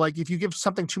culture where, like, if you give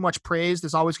something too much praise,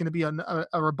 there's always going to be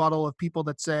a rebuttal of people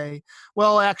that say,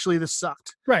 "Well, actually, this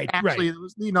sucked." Right. Actually, it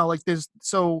was, like there's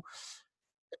so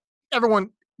everyone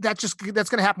that's going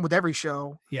to happen with every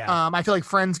show. Yeah. I feel like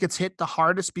Friends gets hit the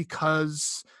hardest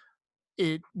because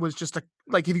it was just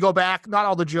if you go back, not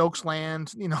all the jokes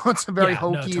land. It's a very Yeah,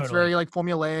 no, hokey. It's totally. very like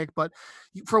formulaic. But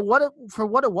for what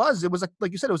it was, it was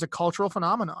like you said, it was a cultural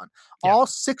phenomenon. Yeah. All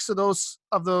six of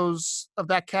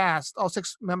that cast, all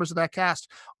six members of that cast,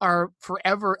 are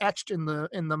forever etched in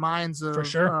the minds of For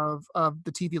sure. of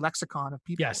the TV lexicon of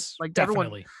people. Yes. like Definitely.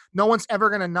 everyone, no one's ever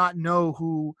gonna not know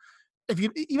who.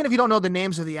 Even if you don't know the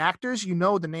names of the actors, you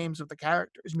know the names of the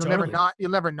characters. You're Totally.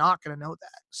 never not going to know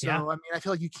that. So, Yeah. I mean, I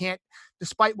feel like you can't,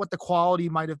 despite what the quality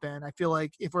might have been, I feel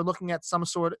like if we're looking at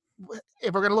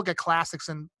if we're going to look at classics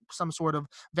in some sort of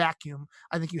vacuum,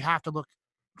 I think you have to look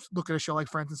at a show like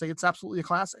Friends and say it's absolutely a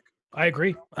classic. I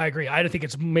agree. I think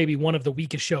it's maybe one of the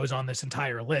weakest shows on this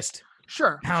entire list,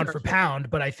 Sure. pound for pound.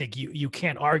 But I think you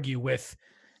can't argue with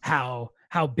how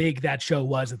big that show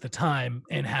was at the time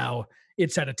and how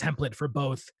it set a template for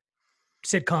both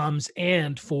sitcoms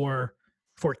and for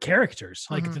characters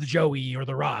like Mhm. the Joey or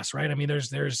the Ross, right? I mean,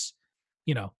 there's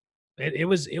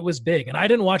it was big, and I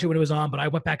didn't watch it when it was on, but I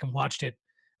went back and watched it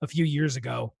a few years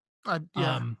ago.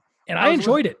 Yeah. And I I was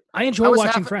enjoyed it. I enjoy was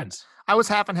watching half- Friends. I was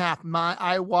half and half.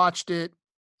 I watched it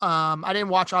I didn't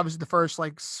watch obviously the first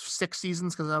like 6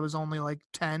 seasons because I was only like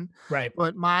 10. Right.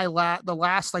 But the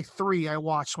last like 3 I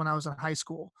watched when I was in high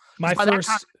school. My By that time,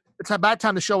 first. it's at that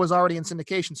time the show was already in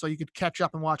syndication, so you could catch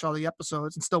up and watch all the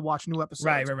episodes and still watch new episodes.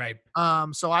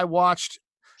 Right. So I watched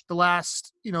the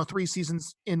last 3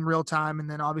 seasons in real time, and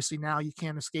then obviously now you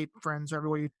can't escape Friends.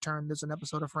 Everywhere you turn, there's an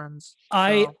episode of Friends.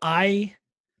 I So,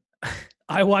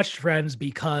 I watched Friends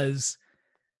because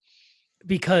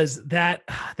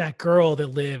that girl that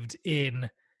lived in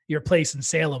your place in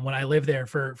Salem when I lived there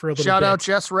for a little shout bit. out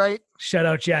Jess Wright. Shout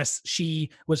out Jess. She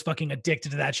was fucking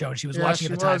addicted to that show, and she was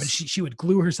watching at the time, and she would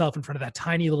glue herself in front of that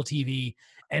tiny little TV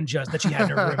and just that she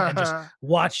had in her room and just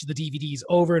watch the DVDs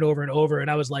over and over and over. And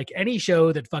I was like, any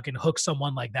show that fucking hooks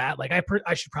someone like that, like I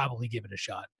should probably give it a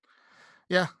shot.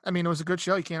 Yeah, I mean it was a good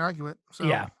show. You can't argue it. So,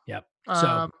 yeah.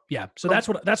 So so that's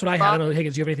what I had. I don't know,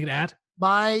 Higgins, do you have anything to add?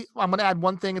 I'm going to add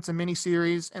one thing. It's a mini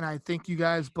series, and I think you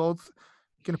guys both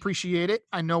can appreciate it.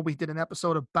 I know we did an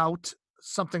episode about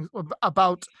something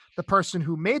about the person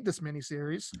who made this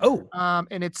miniseries. Oh,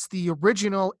 and it's the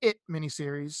original It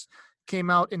miniseries.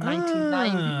 Came out in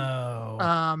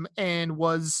 1990, and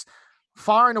was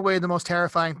far and away the most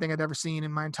terrifying thing I'd ever seen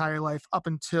in my entire life up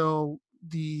until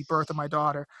the birth of my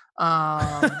daughter.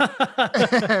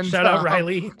 And, shout out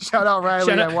Riley. Shout out Riley.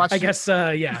 Shout out, I guess,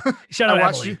 yeah. Shout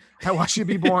out Emily. I watched you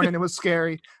be born, and it was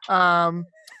scary. But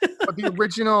the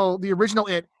original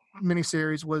It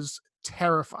miniseries was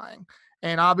terrifying.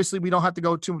 And obviously we don't have to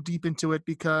go too deep into it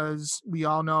because we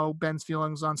all know Ben's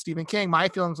feelings on Stephen King, my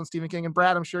feelings on Stephen King, and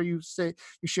Brad, I'm sure you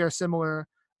share similar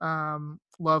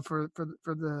love for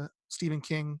the Stephen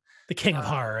King, the king of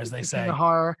horror, as they say. King of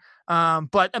horror.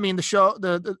 But I mean, the show,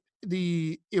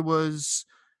 it was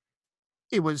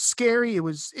scary. It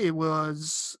was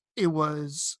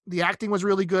the acting was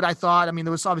really good, I thought. I mean,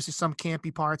 there was obviously some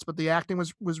campy parts, but the acting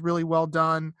was really well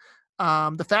done.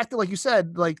 The fact that, like you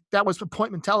said, like that was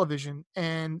appointment television,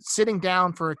 and sitting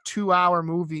down for a 2-hour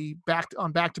movie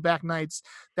back-to-back nights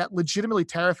that legitimately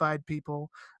terrified people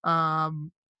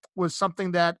was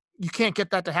something that you can't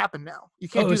get that to happen now. You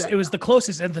can't do that. It was the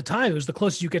closest at the time. It was the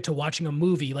closest you get to watching a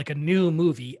movie, like a new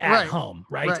movie at home.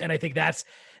 Right. And I think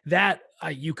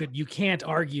you can't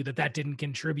argue that didn't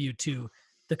contribute to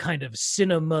the kind of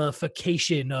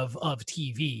cinemification of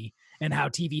TV and how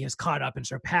TV has caught up and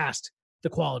surpassed the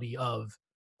quality of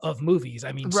movies.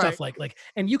 I mean, stuff like,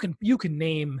 and you can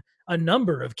name a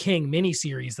number of King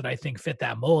miniseries that I think fit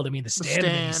that mold. I mean, the Stand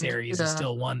miniseries is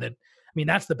still one that, I mean,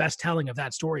 that's the best telling of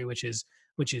that story, which is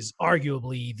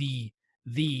arguably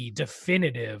the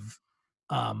definitive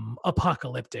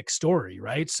apocalyptic story,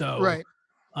 right? So,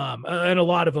 and a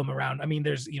lot of them around. I mean,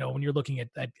 there's, when you're looking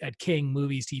at King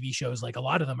movies, TV shows, like a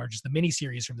lot of them are just the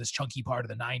miniseries from this chunky part of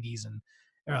the 90s and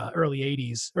early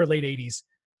 80s or late 80s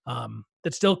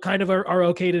that still kind of are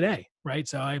okay today, right?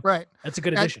 So that's a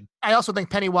good addition. I also think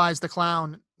Pennywise the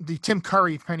Clown, the Tim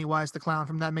Curry Pennywise the Clown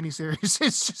from that miniseries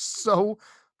is just so.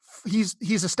 He's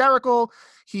hysterical.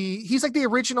 He's like the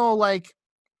original like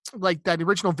that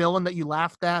original villain that you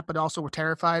laughed at but also were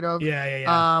terrified of.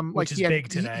 Yeah. Which is big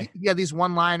today. He had these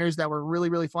one-liners that were really,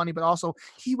 really funny, but also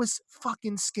he was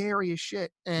fucking scary as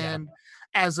shit. And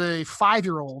as a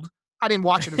 5-year-old, I didn't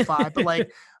watch it at 5, but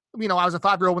like I was a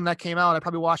 5-year-old when that came out. I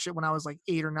probably watched it when I was like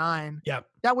 8 or 9. Yeah.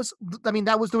 There was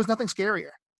nothing scarier.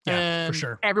 Yeah, and for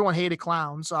sure. Everyone hated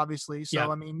clowns, obviously. So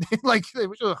I mean, like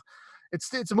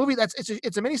it's a movie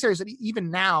it's a miniseries that even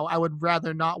now I would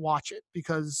rather not watch it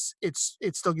because it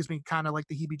still gives me kind of like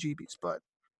the heebie-jeebies. But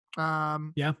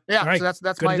yeah. Right. So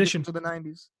that's my addition to the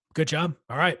 90s. Good job.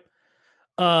 All right.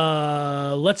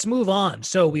 Let's move on.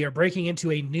 So we are breaking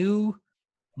into a new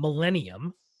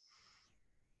millennium.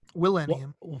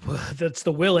 Willennium. That's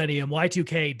the Willennium.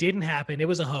 Y2K didn't happen. It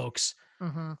was a hoax.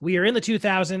 Mm-hmm. We are in the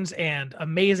 2000s and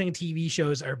amazing TV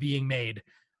shows are being made.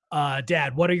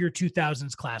 Dad, what are your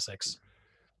 2000s classics?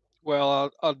 Well,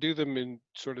 I'll do them in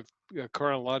sort of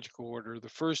chronological order. The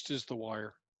first is The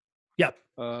Wire. Yep.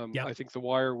 I think The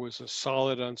Wire was a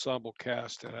solid ensemble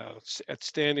cast and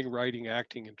outstanding writing,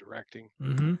 acting, and directing.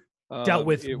 Mm-hmm. Dealt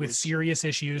with serious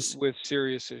issues. With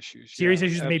serious issues. Serious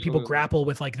issues that made people grapple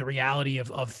with like the reality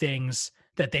of things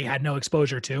that they had no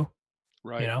exposure to.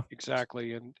 Right.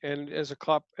 Exactly. And as a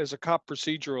cop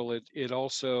procedural, it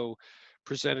also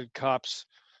presented cops.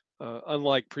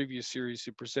 Unlike previous series,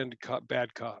 it presented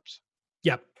bad cops.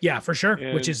 Yep. Yeah, for sure.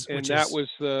 And, which is I think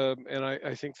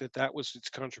that was its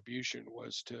contribution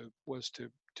was to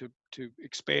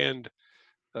expand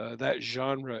that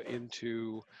genre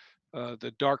into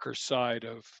the darker side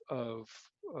of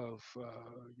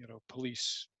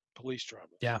police drama.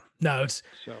 Yeah. No, it's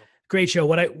Great show.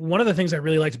 One of the things I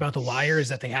really liked about The Wire is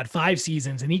that they had 5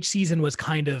 seasons, and each season was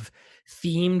kind of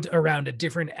themed around a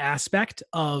different aspect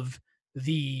of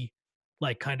the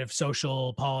like kind of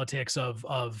social politics of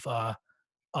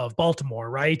Baltimore,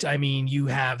 right? I mean,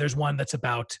 there's one that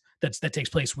takes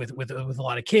place with a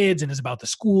lot of kids and is about the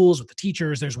schools with the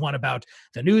teachers. There's one about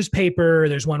the newspaper.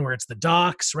 There's one where it's the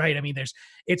docks, right? I mean,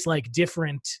 it's like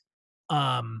different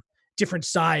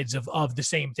sides of the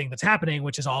same thing that's happening,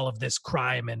 which is all of this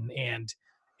crime and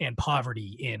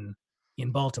poverty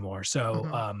in Baltimore. So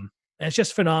and it's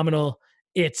just phenomenal.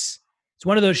 It's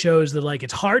one of those shows that like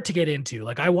it's hard to get into.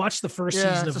 Like I watched the first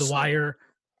season of The Wire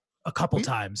a couple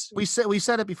times. We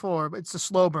said it before, but it's a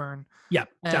slow burn. Yeah,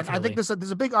 and definitely. I think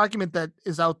there's a big argument that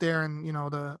is out there in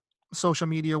the social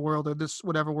media world or this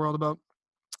whatever world about,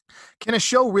 can a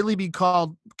show really be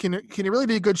called, can it really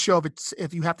be a good show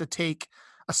if you have to take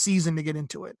a season to get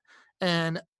into it?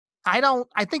 And I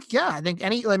think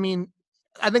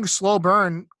slow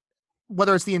burn,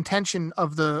 whether it's the intention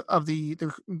of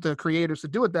the creators to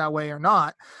do it that way or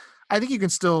not, I think you can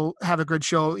still have a good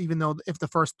show, even though if the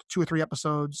first 2 or 3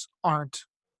 episodes aren't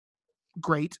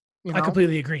great. I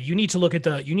completely agree. You need to look at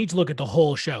the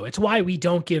whole show. It's why we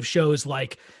don't give shows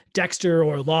like Dexter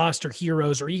or Lost or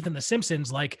Heroes or even The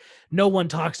Simpsons. Like no one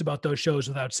talks about those shows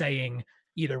without saying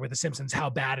either with The Simpsons how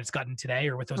bad it's gotten today,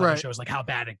 or with those other shows like how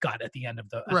bad it got at the end of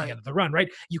the end of the run. Right?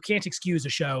 You can't excuse a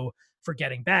show for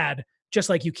getting bad, just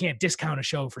like you can't discount a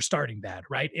show for starting bad,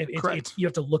 right? You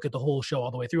have to look at the whole show all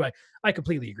the way through. I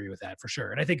completely agree with that for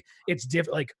sure. And I think it's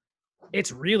different. Like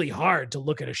it's really hard to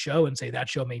look at a show and say that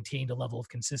show maintained a level of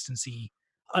consistency,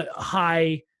 a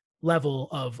high level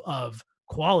of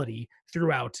quality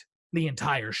throughout the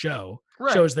entire show.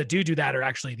 Right. Shows that do that are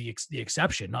actually the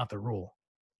exception, not the rule.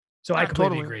 So I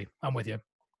completely agree. I'm with you.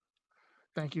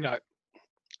 Thank you. Yeah,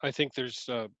 I think there's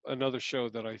another show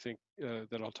that I think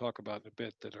that I'll talk about in a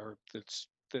bit that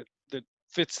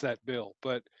fits that bill.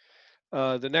 But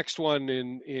the next one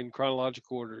in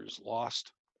chronological order is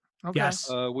Lost. Okay. Yes.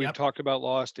 We've talked about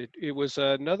Lost. It was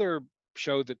another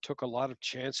show that took a lot of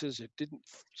chances. It didn't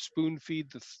spoon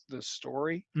feed the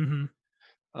story. Mm-hmm.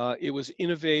 It was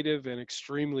innovative and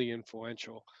extremely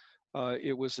influential.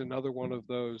 It was another one of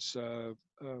those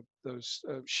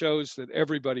shows that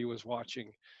everybody was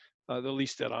watching, the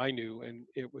least that I knew, and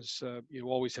it was you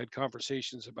always had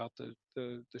conversations about the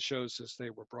shows as they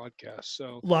were broadcast.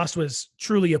 So Lost was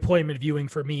truly appointment viewing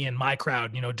for me and my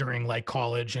crowd, during like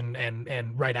college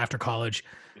and right after college.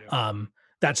 Yeah.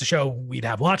 That's a show we'd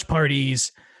have watch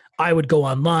parties. I would go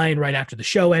online right after the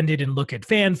show ended and look at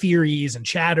fan theories and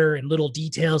chatter and little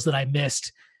details that I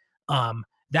missed.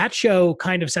 That show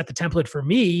kind of set the template for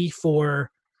me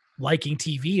for liking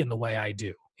TV in the way I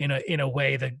do, in a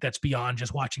way that's beyond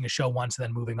just watching a show once and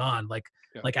then moving on. Like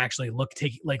actually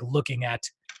looking at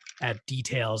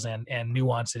details and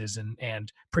nuances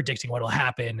and predicting what'll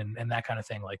happen and that kind of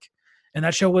thing. Like, and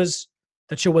that show was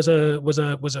a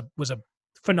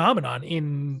phenomenon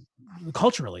in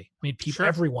culturally. I mean, people,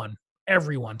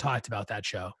 everyone talked about that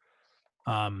show.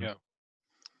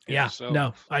 So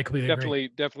no, I completely agree.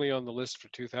 Definitely on the list for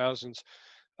 2000s.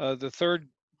 The third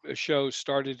show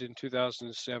started in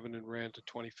 2007 and ran to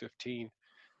 2015,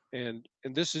 and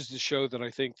this is the show that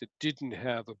I think that didn't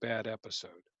have a bad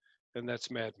episode, and that's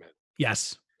Mad Men.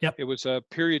 Yes. Yep. It was a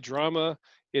period drama.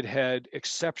 It had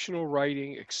exceptional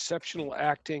writing, exceptional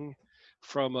acting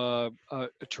from a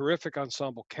terrific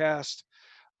ensemble cast.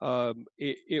 And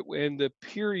the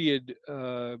period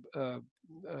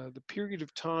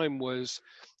of time was,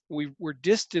 we were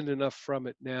distant enough from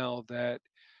it now that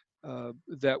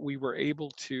we were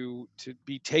able to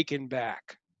be taken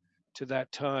back to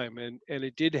that time, and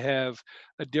it did have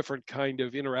a different kind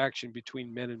of interaction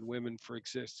between men and women, for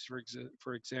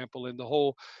example, and the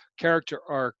whole character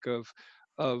arc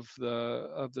of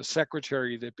the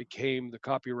secretary that became the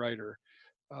copywriter.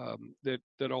 That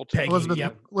ultimately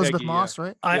Elizabeth Moss,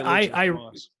 right?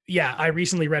 I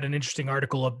recently read an interesting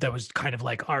article that was kind of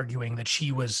like arguing that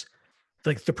she was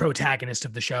like the protagonist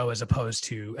of the show as opposed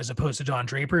to Don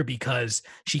Draper, because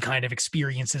she kind of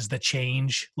experiences the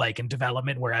change like in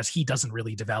development, whereas he doesn't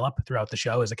really develop throughout the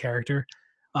show as a character.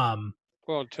 Well,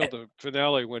 until the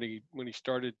finale when he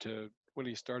started to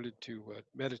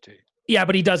meditate. Yeah,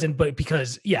 but he doesn't. But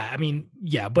because,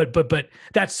 but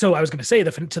that's, so I was going to say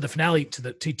to the finale,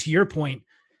 to your point,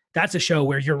 that's a show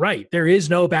where you're right. There is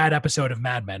no bad episode of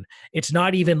Mad Men. It's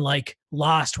not even like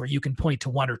Lost where you can point to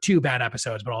 1 or 2 bad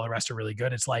episodes, but all the rest are really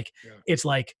good. It's like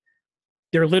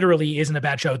there literally isn't a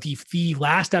bad show. The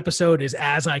last episode is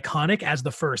as iconic as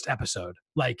the first episode.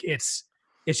 Like it's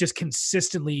just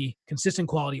consistent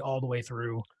quality all the way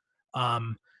through.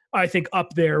 I think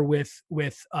up there with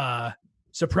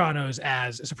Sopranos,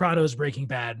 Breaking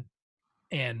Bad,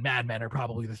 and Mad Men are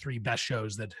probably the three best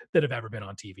shows that have ever been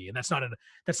on TV. And that's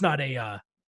not a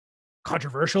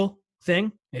controversial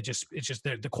thing. It's just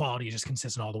the quality is just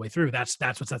consistent all the way through. That's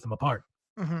what sets them apart.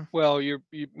 Mm-hmm. Well, you're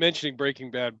mentioning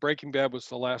Breaking Bad. Breaking Bad was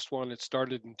the last one. It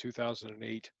started in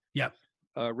 2008. Yep.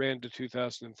 Ran to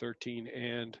 2013,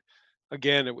 and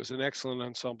again, it was an excellent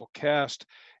ensemble cast.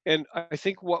 And I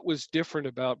think what was different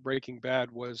about Breaking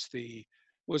Bad was the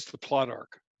plot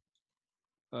arc,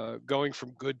 going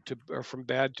from good to from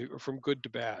good to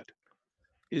bad.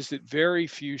 Is that very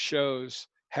few shows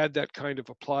had that kind of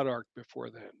a plot arc before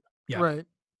then. Yeah. Right.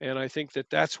 And I think that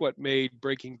that's what made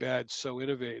Breaking Bad so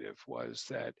innovative, was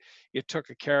that it took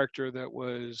a character that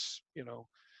was,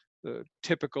 the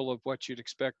typical of what you'd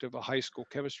expect of a high school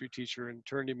chemistry teacher and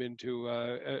turned him into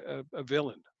a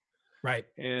villain. Right.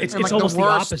 And It's like almost the the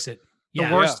worst- opposite. The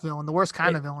Yeah. worst villain, the worst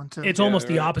kind of villain too. It's Yeah, almost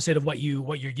the right. opposite of what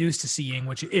you're used to seeing,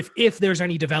 which if there's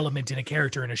any development in a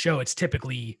character in a show, it's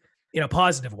typically in a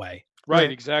positive way. right,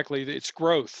 Right. exactly. It's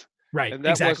growth. Right. And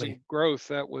that exactly. wasn't growth.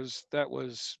 That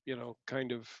was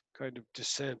kind of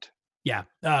descent. Yeah.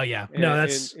 Oh yeah. No,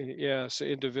 that's So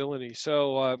into villainy.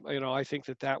 So I think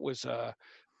that was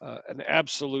an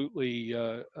absolutely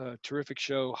terrific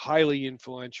show, highly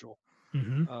influential.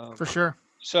 mhm. For sure.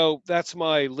 So that's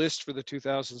my list for the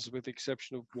 2000s, with the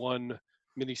exception of one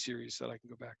miniseries that I can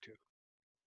go back to.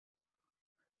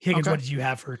 Higgins, Okay. what did you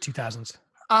have for 2000s?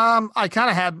 I kind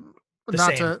of had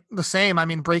The same. I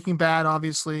mean, Breaking Bad,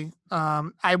 obviously.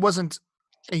 I wasn't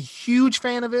a huge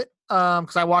fan of it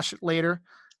because I watched it later.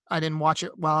 I didn't watch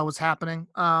it while it was happening.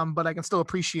 But I can still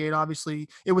appreciate. Obviously,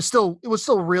 it was still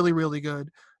really, really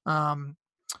good.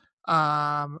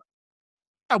 Are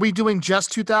we doing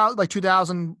just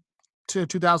 2000 to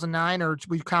 2009, or are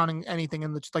we counting anything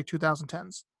in the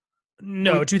 2010s?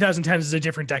 No, 2010 is a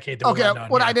different decade than Okay, we're on.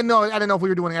 well, yeah. I didn't know if we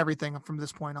were doing everything from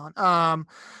this point on.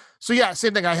 So yeah,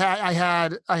 same thing. I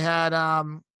had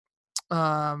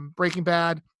Breaking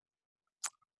Bad.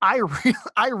 I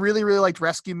really liked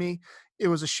Rescue Me. It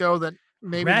was a show that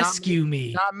maybe Rescue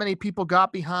Me. not many people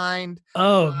got behind.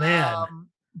 Oh man.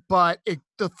 But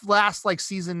the last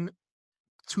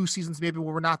two seasons maybe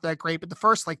were not that great, but the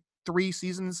first 3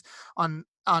 seasons on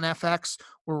FX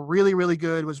were really, really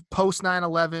good. It was post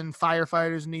 9/11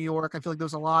 firefighters in New York. I feel like there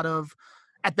was a lot of,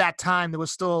 at that time, there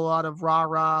was still a lot of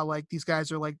rah, like these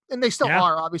guys are and they still Yeah.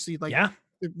 are obviously Yeah.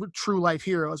 true life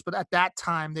heroes, but at that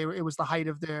time it was the height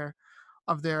of their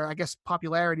I guess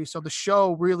popularity. So the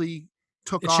show really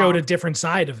took It off. showed a different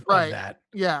side of Right. that.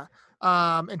 Yeah.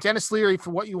 And Dennis Leary,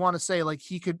 for what you want to say,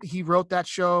 he wrote that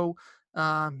show.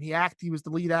 He was the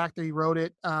lead actor. He wrote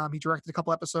it. He directed a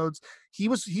couple episodes.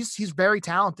 He's very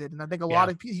talented. And I think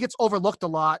he gets overlooked a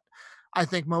lot. I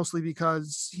think mostly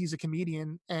because he's a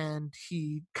comedian and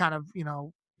he kind of,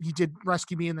 he did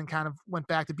Rescue Me and then kind of went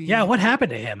back to being. Yeah. What happened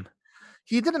to him?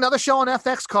 He did another show on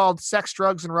FX called Sex,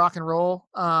 Drugs, and Rock and Roll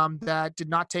that did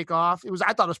not take off.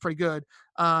 I thought it was pretty good,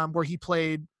 where he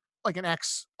played like an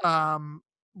ex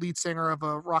lead singer of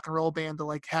a rock and roll band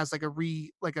that has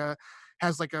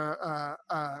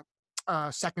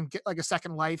a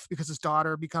second life because his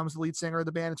daughter becomes the lead singer of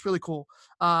the band. It's really cool.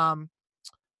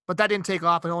 But that didn't take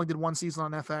off. It only did one season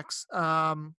on FX.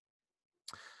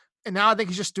 And now I think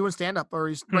he's just doing stand-up, or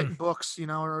he's writing books,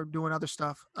 or doing other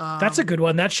stuff. That's a good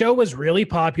one. That show was really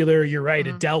popular. You're right.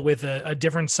 Mhm. It dealt with a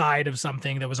different side of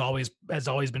something that has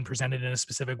always been presented in a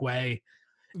specific way.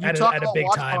 You at talk a about big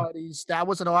watch time. parties. That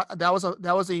was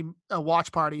a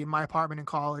watch party in my apartment in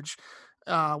college.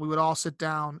 We would all sit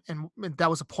down, and that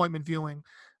was appointment viewing.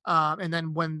 And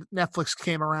then when Netflix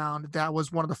came around, that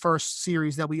was one of the first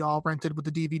series that we all rented with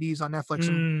the DVDs on Netflix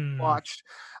and watched.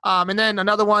 And then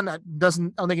another one that I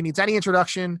don't think it needs any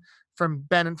introduction, from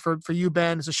Ben, and for you,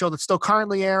 Ben, is a show that's still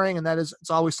currently airing, and that is It's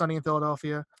Always Sunny in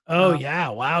Philadelphia. Oh yeah.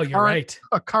 Wow. You're right.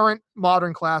 A current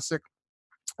modern classic.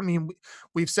 I mean,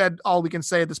 we've said all we can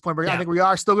say at this point, but I Yeah. think we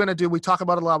are still going to we talk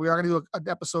about it a lot. We are going to do an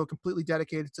episode completely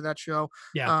dedicated to that show.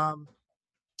 Yeah.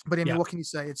 But I mean, Yeah. what can you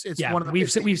say? It's Yeah. one of the We've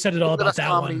said it all one of the about best that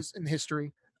one. comedies in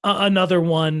history. Another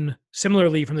one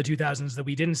similarly from the 2000s that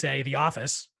we didn't say, The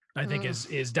Office, I think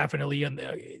is definitely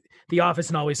The Office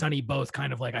and Always Sunny, both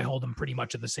kind of I hold them pretty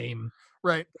much at the same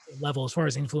Right. level as far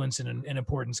as influence and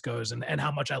importance goes, and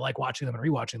how much I like watching them and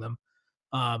rewatching them.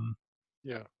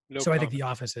 Yeah. No So I think comment The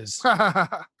Office is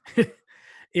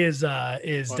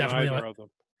on definitely either of them.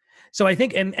 so I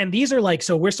think and these are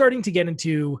so we're starting to get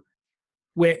into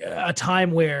a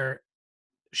time where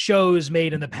shows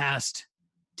made in the past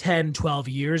 10, 12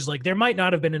 years,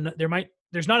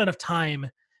 there's not enough time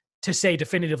to say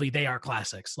definitively they are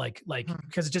classics, like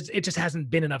because it just hasn't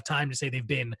been enough time to say they've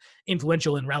been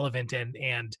influential and relevant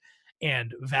and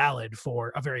valid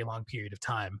for a very long period of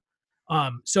time.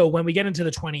 So when we get into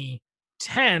the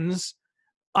 2010s,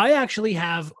 I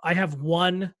have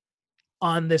one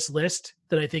on this list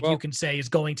that I think you can say is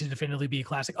going to definitively be a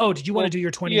classic. Oh, did you want to do your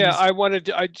 20s? Yeah,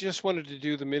 I just wanted to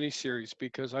do the miniseries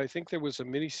because I think there was a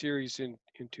miniseries in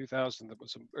 2000 that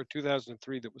was, or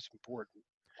 2003 that was important.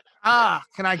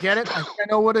 Can I get it? I think I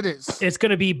know what it is. It's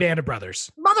going to be Band of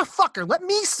Brothers. Motherfucker, let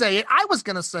me say it. I was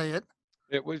going to say it.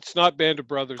 It's not Band of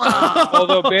Brothers,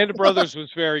 although Band of Brothers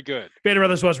was very good. Band of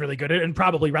Brothers was really good and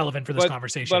probably relevant for this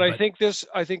conversation. But I think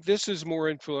this is more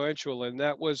influential, and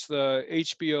that was the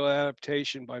HBO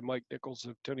adaptation by Mike Nichols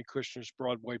of Tony Kushner's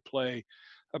Broadway play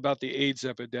about the AIDS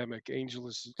epidemic,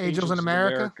 Angels in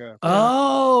America.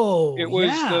 Oh, it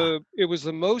was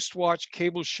the most watched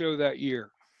cable show that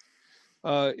year.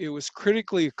 It was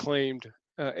critically acclaimed,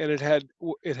 and it had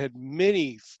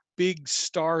many big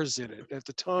stars in it. At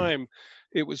the time,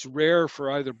 it was rare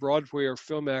for either Broadway or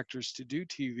film actors to do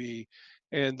TV,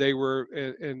 and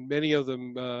and many of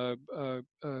them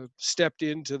stepped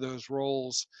into those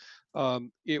roles.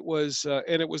 It was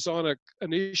on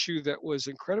an issue that was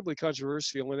incredibly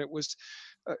controversial, and it was,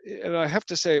 and I have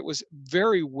to say, it was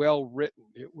very well written.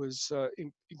 It was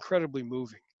incredibly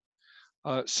moving.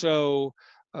 So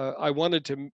I wanted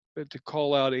to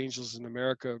call out Angels in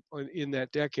America in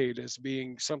that decade as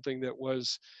being something that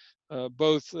was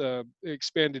both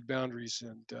expanded boundaries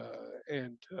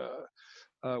and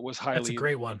was highly. That's a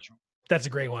great one. That's a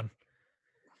great one.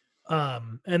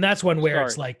 And that's one where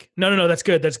it's like, no, that's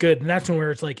good. That's good. And that's one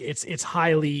where it's like, it's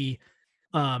highly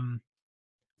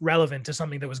relevant to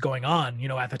something that was going on,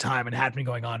 at the time and had been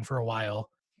going on for a while,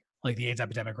 like the AIDS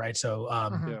epidemic. Right. So,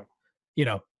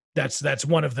 that's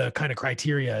one of the kind of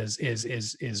criteria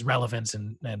is relevance.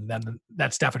 And then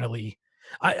that's definitely,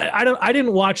 I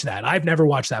didn't watch that. I've never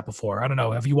watched that before. I don't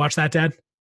know. Have you watched that, Dad?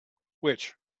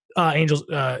 Which? Angels,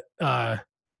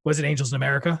 was it Angels in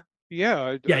America?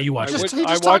 Yeah. You watched it.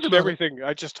 I watched everything.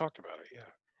 I just talked about it.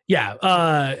 Yeah.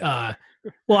 Yeah.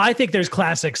 Well, I think there's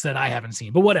classics that I haven't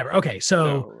seen, but whatever. Okay.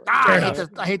 So I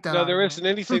hate that. No, there isn't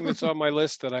anything that's on my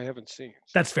list that I haven't seen.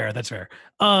 That's fair.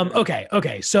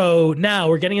 Okay. So now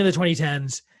we're getting into the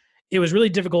 2010s. It was really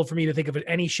difficult for me to think of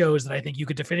any shows that I think you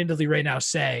could definitively right now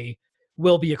say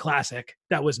will be a classic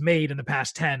that was made in the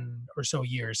past 10 or so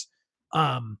years. But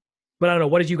I don't know.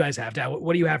 What did you guys have, Dad?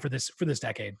 What do you have for this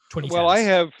decade? 2010s? Well,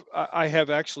 I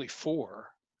have actually 4.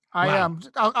 Wow.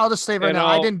 I'll just say right now,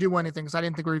 I didn't do anything because I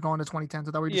didn't think we were going to 2010s.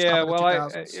 I thought we just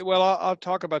I'll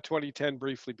talk about 2010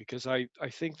 briefly because I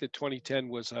think that 2010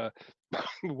 was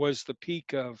the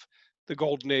peak of the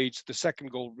golden age, the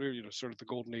second sort of the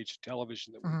golden age of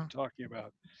television that we've been talking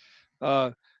about.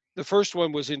 The first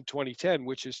one was in 2010,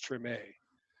 which is Treme. It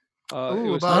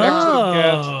was an excellent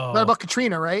cast. About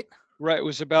Katrina, right? Right. It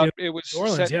was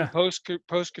set in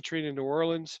post Katrina New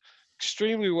Orleans.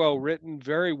 Extremely well written,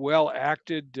 very well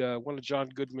acted. One of John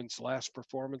Goodman's last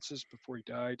performances before he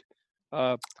died.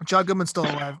 John Goodman's still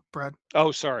alive, Brad.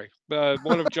 Oh, sorry.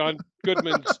 One of John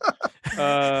Goodman's.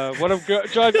 John.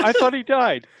 I thought he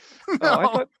died.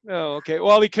 No. Okay.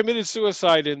 Well, he committed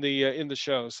suicide in the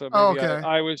show, so maybe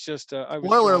I was just.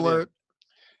 Spoiler alert.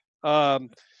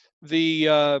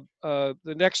 The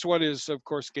next one is, of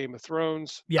course, Game of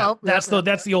Thrones. Yeah, that's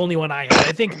the only one I had.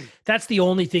 I think that's the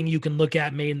only thing you can look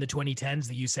at made in the 2010s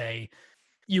that you say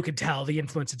you can tell the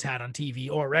influence it's had on TV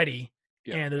already,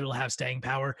 and it'll have staying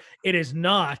power. It is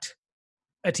not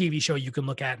a TV show you can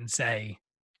look at and say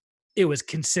it was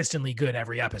consistently good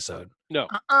every episode. No.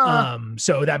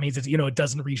 So that means it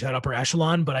doesn't reach that upper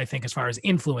echelon. But I think as far as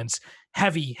influence,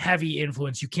 heavy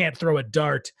influence, you can't throw a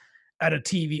dart at a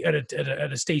TV at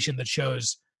a station that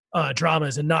shows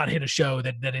dramas and not hit a show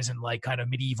that isn't like kind of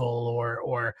medieval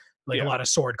or like a lot of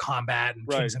sword combat and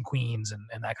kings and queens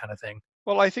and that kind of thing.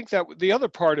 Well, I think that the other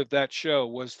part of that show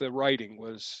was the writing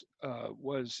was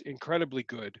incredibly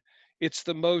good. It's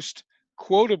the most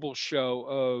quotable show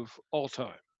of all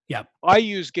time. Yeah, I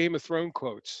use Game of Thrones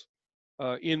quotes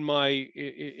in my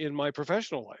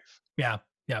professional life. Yeah.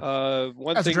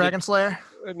 As a Dragon Slayer?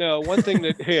 No, one thing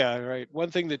that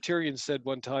One thing that Tyrion said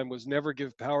one time was never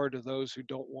give power to those who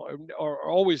don't want, or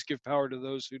always give power to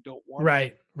those who don't want.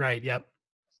 Right. Yep.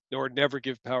 Or never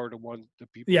give power to the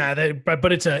people. Yeah,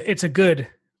 but it's a good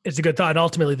thought. And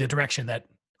ultimately, the direction that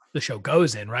the show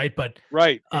goes in, right? But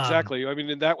exactly. I mean,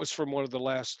 and that was from one of the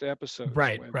last episodes.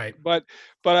 Right. But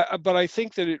I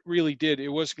think that it really did. It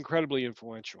was incredibly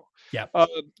influential. Yeah.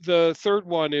 The third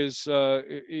one is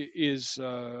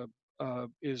The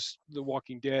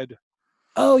Walking Dead.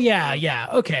 Oh yeah.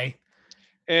 Okay.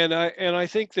 And I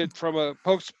think that from a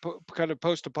kind of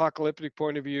post-apocalyptic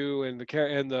point of view, and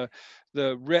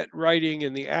the writing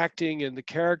and the acting and the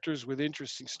characters with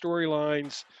interesting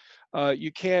storylines,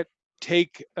 you can't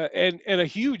take and a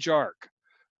huge arc.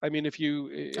 I mean, if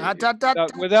you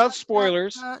without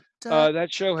spoilers, that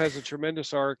show has a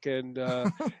tremendous arc, and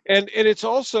it's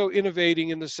also innovating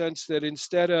in the sense that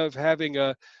instead of having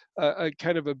a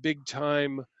kind of a big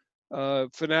time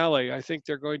finale, I think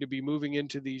they're going to be moving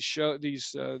into these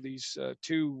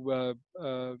two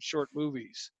short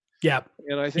movies, Yeah.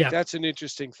 and I think Yeah. that's an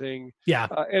interesting thing. Yeah.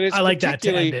 And it's I like that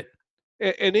to end it.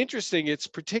 and interesting. It's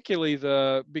particularly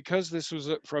because this was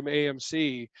from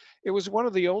AMC. It was one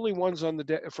of the only ones on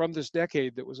from this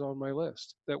decade that was on my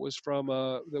list. That was from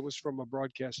a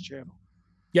broadcast channel.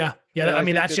 Yeah. Yeah. And I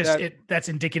mean, think that's just it. That's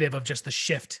indicative of just the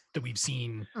shift that we've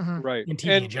seen right in TV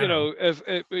and in general. if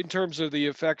in terms of the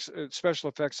effects, special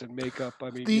effects and makeup, I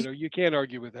mean, you can't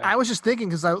argue with that. I was just thinking,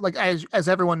 because I like, as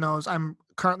everyone knows, I'm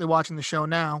currently watching the show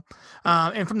now,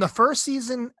 and from the first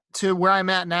season to where I'm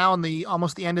at now, in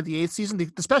almost the end of the 8th season,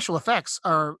 the special effects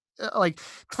are like,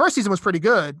 the first season was pretty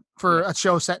good for a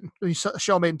show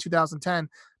made in 2010,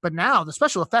 but now the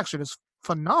special effects are just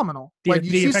phenomenal. The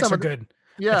effects are some good.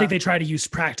 Yeah, I think they try to use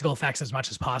practical effects as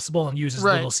much as possible and use as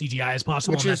little CGI as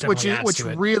possible, which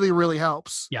really, really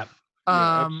helps. Yeah.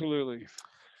 Absolutely.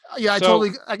 Yeah, I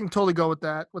can totally go with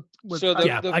that.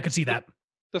 I could see that.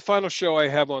 The final show I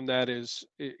have on that is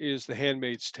The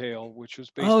Handmaid's Tale, which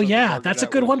was based. Oh yeah, that's a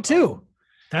good one too.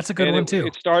 That's a good one too.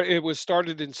 It was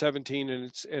started in 17,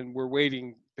 and we're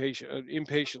waiting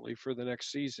impatiently for the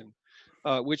next season,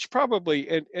 which probably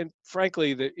and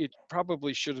frankly that it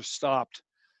probably should have stopped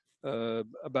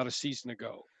about a season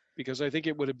ago, because I think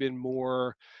it would have been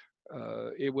more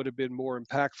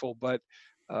impactful. But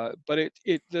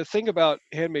the thing about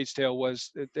Handmaid's Tale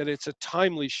was that it's a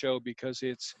timely show, because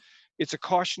it's a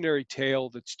cautionary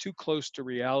tale that's too close to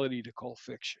reality to call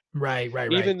fiction. Right.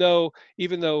 Even though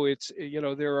it's,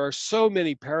 there are so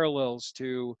many parallels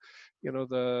to,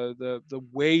 the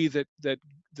way that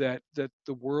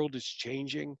the world is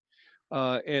changing.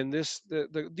 And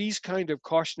these kind of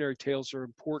cautionary tales are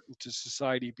important to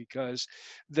society, because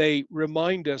they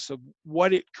remind us of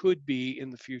what it could be in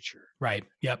the future. Right.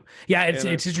 Yep. Yeah. It's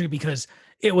interesting because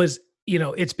it was,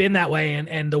 it's been that way,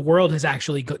 and the world has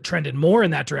actually trended more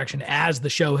in that direction as the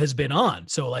show has been on.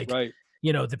 So right.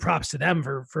 The props to them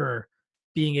for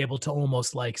being able to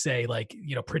almost say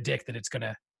predict that it's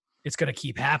gonna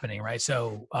keep happening. Right.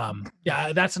 So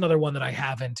yeah, that's another one that I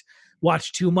haven't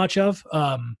watched too much of.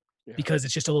 Because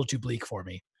it's just a little too bleak for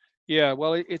me. Yeah,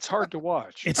 well, it's hard to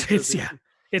watch. It's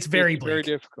very bleak. Very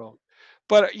difficult.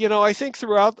 But I think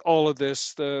throughout all of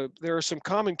this, there are some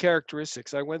common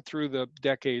characteristics. I went through the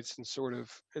decades and sort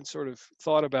of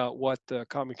thought about what the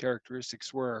common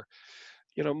characteristics were.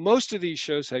 Most of these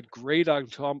shows had great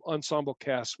ensemble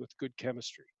casts with good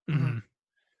chemistry. Mm-hmm.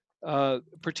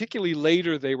 Particularly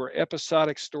later, they were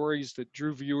episodic stories that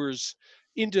drew viewers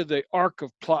into the arc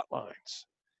of plot lines.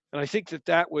 And I think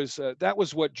that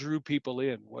was what drew people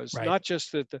in, was not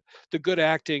just the good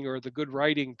acting or the good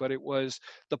writing, but it was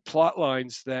the plot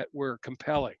lines that were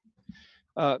compelling.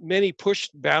 Many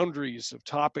pushed boundaries of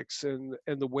topics and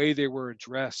the way they were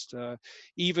addressed.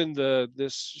 Even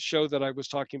this show that I was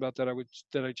talking about that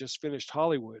I just finished,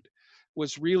 Hollywood,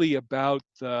 was really about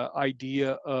the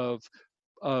idea of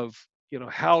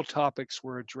how topics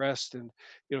were addressed, and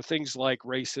things like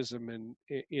racism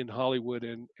in Hollywood,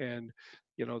 and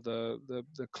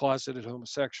the closeted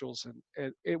homosexuals,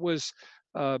 and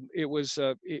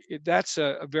that's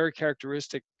a very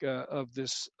characteristic of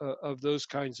those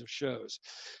kinds of shows.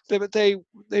 But they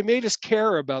made us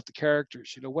care about the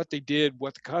characters, what they did,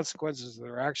 what the consequences of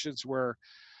their actions were.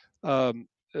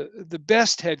 The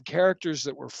best had characters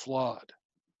that were flawed.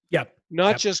 Yep.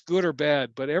 Not just good or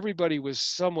bad, but everybody was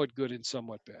somewhat good and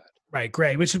somewhat bad. Right,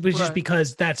 great. Which is just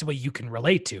because that's what you can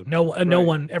relate to.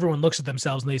 Everyone looks at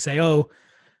themselves and they say, "Oh,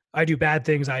 I do bad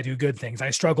things, I do good things. I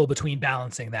struggle between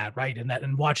balancing that," right?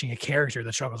 And watching a character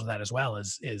that struggles with that as well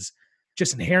is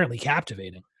just inherently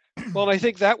captivating. Well, and I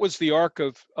think that was the arc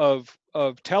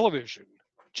of television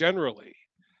generally,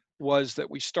 was that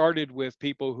we started with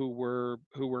people who were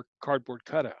cardboard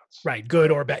cutouts. Right, good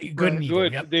or bad, good and evil.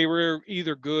 Yep. They were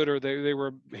either good, or they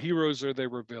were heroes, or they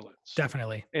were villains.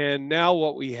 Definitely. And now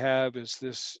what we have is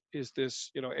this,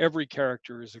 every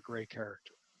character is a gray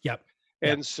character. Yep.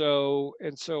 And so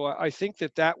I think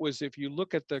that was, if you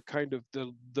look at the kind of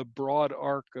the broad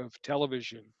arc of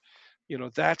television,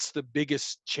 that's the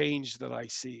biggest change that I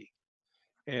see.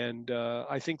 And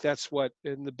I think that's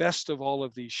and the best of all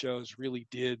of these shows really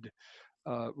did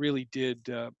really did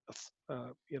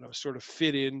sort of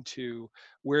fit into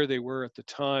where they were at the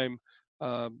time,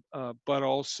 but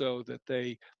also that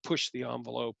they pushed the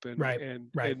envelope and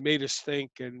Right. made us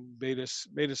think and made us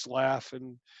laugh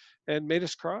and made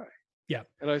us cry. Yeah.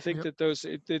 And I think that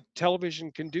that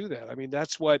television can do that. I mean,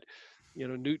 that's what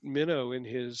Newton Minow in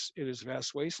his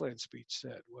Vast Wasteland speech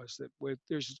said, was that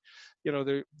there's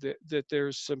that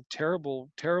there's some terrible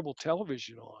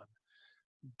television on,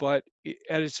 but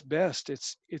at its best,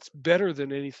 it's better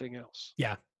than anything else.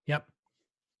 Yeah. Yep.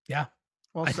 Yeah.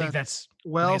 Well I said. think that's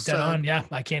well dead on. Yeah.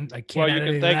 I can't. Well, you add can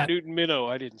anything to thank that. Newton Minow.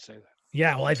 I didn't say that.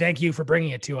 Yeah. Well, I thank you for bringing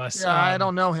it to us. Yeah, I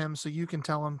don't know him, so you can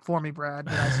tell him for me, Brad.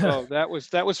 Oh, that was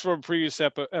from a previous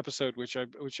episode, which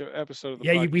episode of the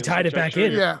Yeah, we podcast, tied it which I'm back sure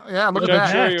in. you- Yeah. Look Which at I'm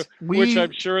that. sure you, which We-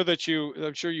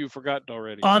 I'm sure you've forgotten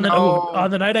already. On the No.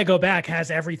 on the night I go back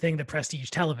has everything that Prestige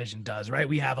Television does. Right.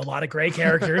 We have a lot of gray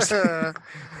characters. Lot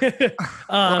of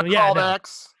Yeah. No.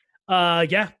 callbacks.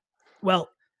 Yeah. Well,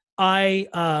 I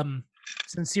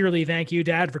sincerely thank you,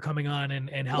 Dad, for coming on and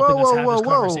helping us have this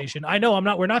conversation. I know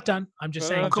we're not done. I'm just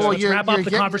saying, Cool, let's wrap up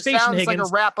the conversation, sounds Higgins. like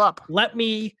a wrap up. Let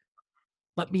me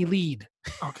lead.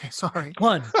 Okay, sorry.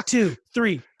 1, 2,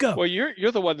 3, go. Well,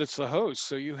 you're the one that's the host,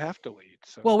 so you have to lead.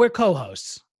 So. Well, we're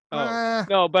co-hosts. Oh,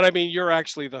 no, but I mean, you're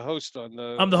actually the host on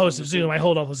the. I'm the host on of Zoom. I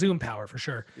hold all the Zoom power for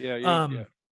sure. Yeah. Yeah.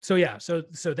 So yeah, so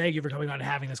thank you for coming on and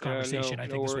having this conversation. I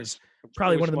think this was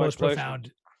probably It one of the my most pleasure.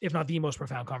 profound, if not the most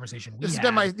profound conversation we This has had.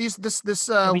 been my this we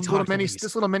talked for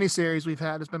weeks. little mini series we've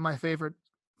had has been my favorite.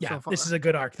 Yeah, so far. this is a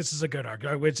good arc. It's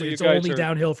Well, it's you guys only are-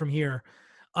 downhill from here.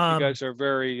 You guys are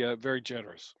very very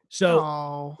generous.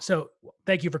 Oh, So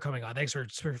thank you for coming on. Thanks for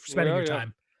spending your Yeah.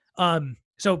 time.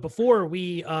 So before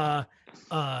we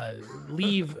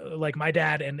leave like my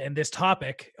dad and this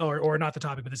topic, or not the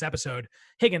topic, but this episode,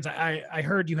 Higgins, I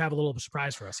heard you have a little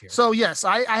surprise for us here. so yes,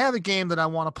 I have a game that I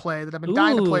want to play that I've been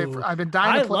dying to play. Ooh, I've been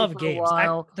dying I to play love for games. a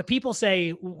while. The people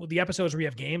say the episodes where you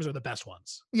have games are the best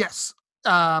ones. Yes,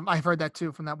 I've heard that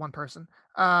too from that one person.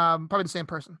 Probably the same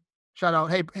person. Shout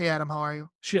out, hey Adam, how are you?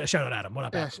 Shout out Adam. What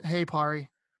up, Yeah, Adam? hey Pari.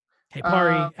 Hey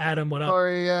Pari, Adam, what up?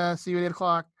 Pari, see you at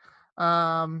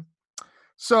 8:00.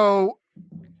 So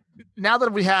now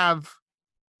that we have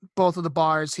both of the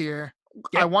bars here,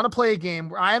 I Yep. want to play a game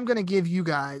where I am going to give you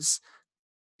guys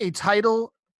a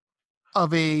title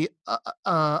of a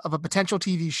potential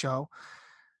TV show,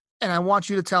 and I want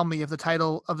you to tell me if the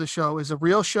title of the show is a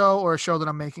real show or a show that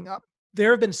I'm making up.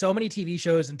 There have been so many TV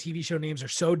shows, and TV show names are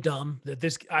so dumb that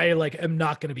I am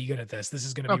not going to be good at this. This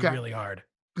is going to be Okay. really hard.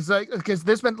 Because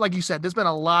there's been, like you said, there's been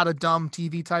a lot of dumb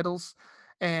TV titles,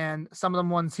 and some of them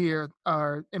ones here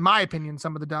are, in my opinion,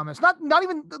 some of the dumbest.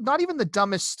 Not even the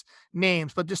dumbest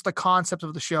names, but just the concepts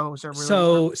of the shows are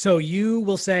really. So you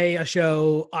will say a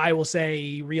show, I will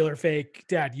say real or fake.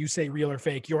 Dad, you say real or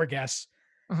fake, your guess,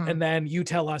 Mhm. and then you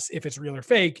tell us if it's real or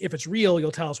fake. If it's real,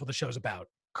 you'll tell us what the show's about.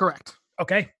 Correct.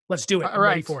 Okay, let's do it. All I'm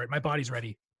ready right. for it. My body's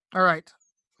ready. All right.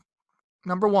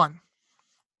 Number 1,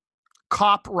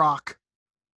 Cop Rock.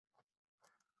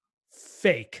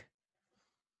 Fake.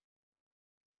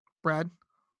 Brad.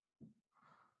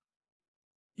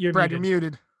 You're Brad, muted. you're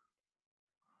muted.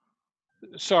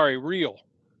 Sorry, real.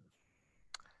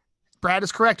 Brad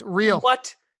is correct. Real.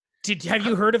 What? Have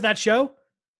you heard of that show?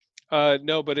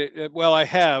 No, but well, I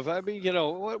have. I mean,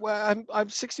 I'm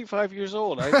 65 years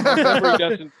old. My memory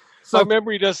doesn't. So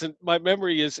My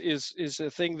memory is a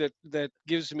thing that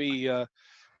gives me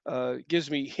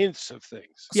hints of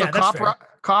things. Yeah, that's fair.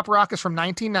 Cop Rock is from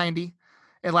 1990.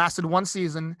 It lasted one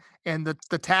season, and the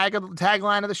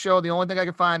tagline of the show, the only thing I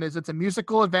could find is it's a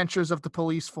musical adventures of the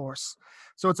police force.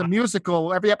 So it's a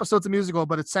musical. Every episode's a musical,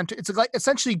 but it's like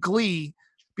essentially Glee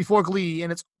before Glee,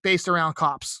 and it's based around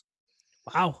cops.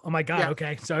 Wow. Oh my God. Yeah.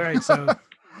 Okay. So all right. So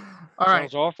All right.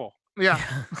 Sounds awful. Yeah.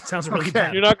 sounds really Okay.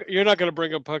 bad. You're not going to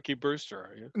bring up Punky Brewster,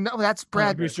 are you? No, that's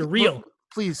Brad. Brewster, real.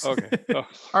 Please. Okay. Oh,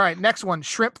 All right. Next one.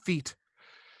 Shrimp feet.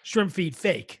 Shrimp feet.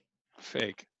 Fake.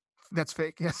 fake. That's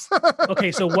fake. Yes.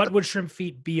 Okay. So what would shrimp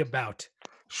feet be about?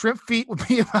 Shrimp feet would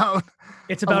be about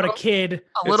It's about a little- kid.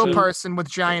 a little a- person with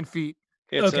giant feet.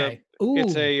 It's Okay.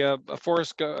 It's Ooh. a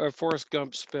Forrest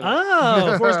Gump spin.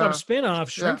 Oh, Forrest Gump spinoff,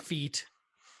 Shrimp Yeah. Feet.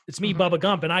 It's me, Mhm. Bubba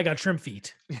Gump, and I got shrimp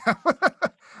feet. Yeah.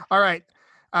 All right.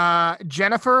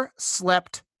 Jennifer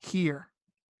slept here.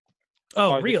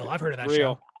 Oh, Oh, real. I've heard of that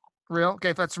real. show. Real.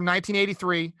 Okay. That's from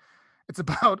 1983. It's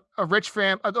about a rich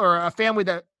a family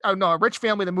that, a rich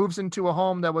family that moves into a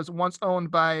home that was once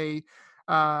owned by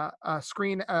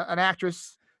an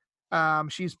actress.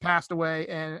 She's passed away,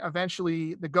 and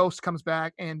eventually the ghost comes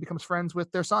back and becomes friends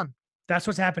with their son. That's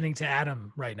what's happening to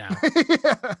Adam right now.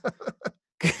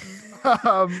 Yeah.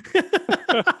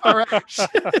 All right.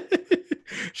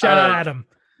 Shout out Adam.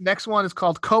 Next one is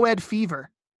called Co-ed Fever.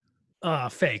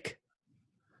 Fake.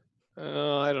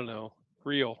 I don't know.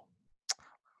 Real.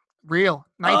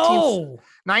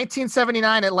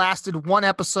 1979. It lasted one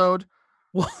episode.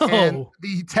 Whoa. And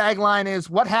the tagline is,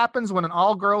 "What happens when an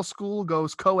all-girl school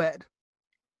goes co-ed?"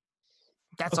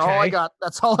 That's all I got.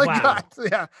 That's all I got.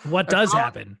 Yeah. What does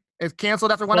happen? It's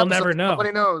canceled after one we'll episode. Never know.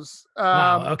 Nobody knows.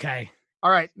 Wow. Okay.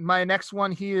 All right. My next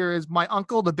one here is My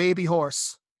Uncle the Baby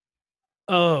Horse.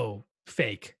 Oh,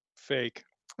 fake. Fake.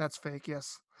 That's fake.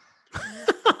 Yes.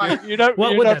 You're not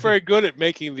very good at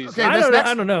making these. Okay,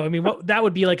 I don't know. I mean, that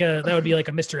would be like a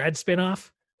Mr. Ed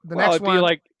spinoff. It'd be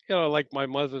like My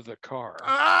Mother the Car.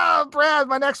 Ah, Brad,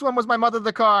 my next one was My Mother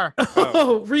the Car.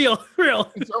 Oh, real.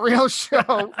 It's a real show.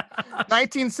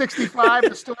 1965,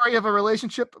 the story of a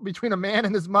relationship between a man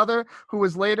and his mother, who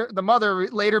was later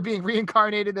being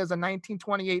reincarnated as a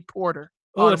 1928 Porter.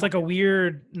 Oh, it's like a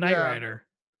weird Knight Rider.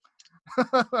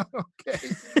 Okay.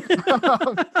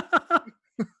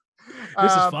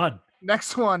 This is fun.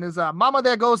 Next one is Mama,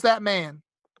 There Goes That Man.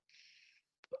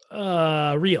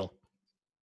 Real.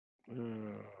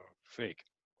 Fake.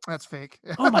 That's fake.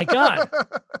 Oh my God.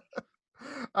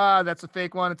 That's a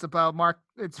fake one. It's about Mark.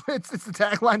 It's the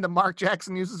tagline that Mark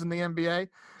Jackson uses in the NBA.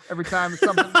 Every time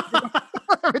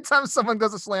someone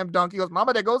does a slam dunk, he goes,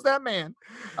 "Mama, there goes that man."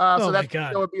 So that's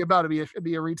what it would be about. It'd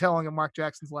be a retelling of Mark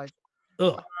Jackson's life.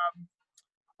 Ugh.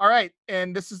 All right,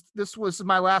 and this was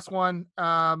my last one.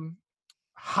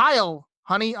 Heil,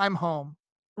 honey, I'm home.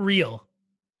 Real.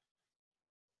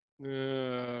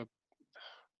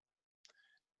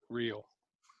 Real.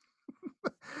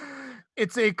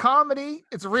 It's a comedy.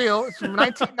 It's real. It's from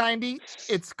 1990.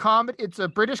 It's comedy. It's a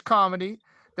British comedy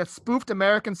that spoofed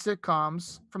American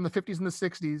sitcoms from the 50s and the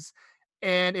 60s.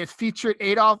 And it featured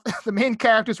Adolf. The main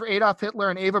characters were Adolf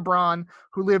Hitler and Eva Braun,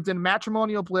 who lived in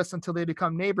matrimonial bliss until they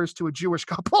become neighbors to a Jewish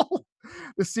couple.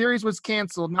 The series was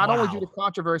canceled, not only due to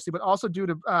controversy, but also due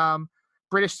to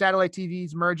British satellite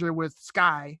TV's merger with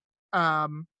Sky.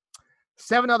 7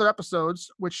 other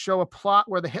episodes, which show a plot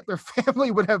where the Hitler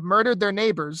family would have murdered their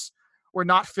neighbors, were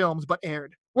not filmed but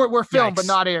aired. Were filmed but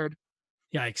not aired.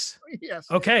 Yikes.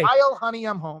 Yes. Okay. Heil, honey,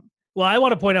 I'm home. Well, I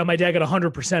want to point out my dad got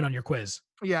 100% on your quiz.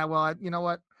 Yeah, well, you know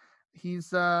what?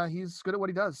 He's good at what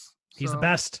he does. He's the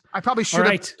best. I probably should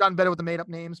have done better with the made up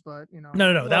names, but you know.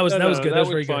 No. That was good. That was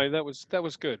very fine. good. That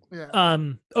was good. Yeah.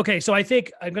 Okay, so I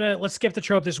think let's skip the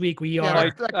trope this week. We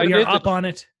are up on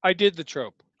it. I did the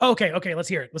trope. Okay, let's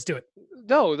hear it. Let's do it.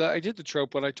 No, I did the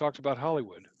trope when I talked about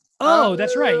Hollywood. Oh,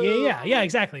 that's right. Yeah,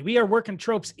 exactly. We are working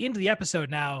tropes into the episode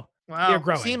now. Wow. They're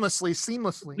growing.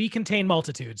 Seamlessly. We contain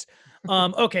multitudes.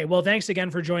 Okay, well, thanks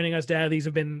again for joining us, Dad. These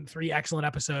have been 3 excellent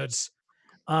episodes.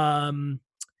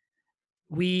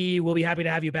 We will be happy to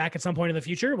have you back at some point in the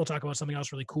future. We'll talk about something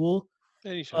else really cool.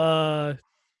 Anytime.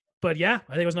 But yeah,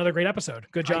 I think it was another great episode.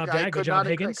 Good job, Dad. Good job,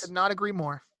 Higgins. I could not agree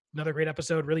more. Another great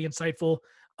episode, really insightful.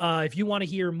 If you want to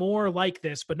hear more like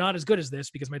this, but not as good as this,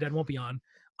 because my dad won't be on,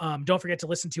 don't forget to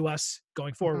listen to us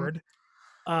going forward.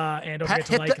 And don't forget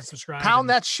to like and subscribe. Pound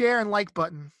that share and like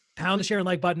button. Pound the share and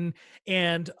like button.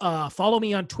 And follow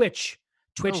me on Twitch.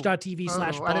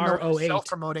 Twitch.tv/bar08.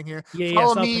 Self-promoting here. Yeah,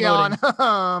 follow me on.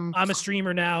 I'm a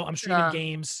streamer now. I'm streaming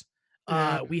games.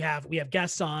 We have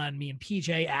guests on, me and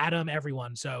PJ, Adam,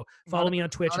 everyone. So follow me on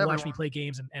Twitch and watch me play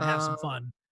games and have some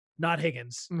fun. Not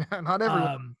Higgins. Not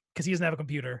everyone. Because he doesn't have a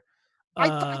computer.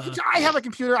 I have a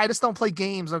computer. I just don't play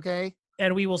games. Okay.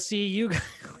 And we will see you.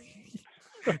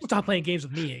 Stop playing games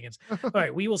with me, Higgins. All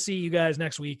right, we will see you guys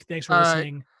next week. Thanks for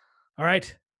listening. All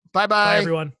right. Bye, Bye,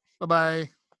 everyone. Bye.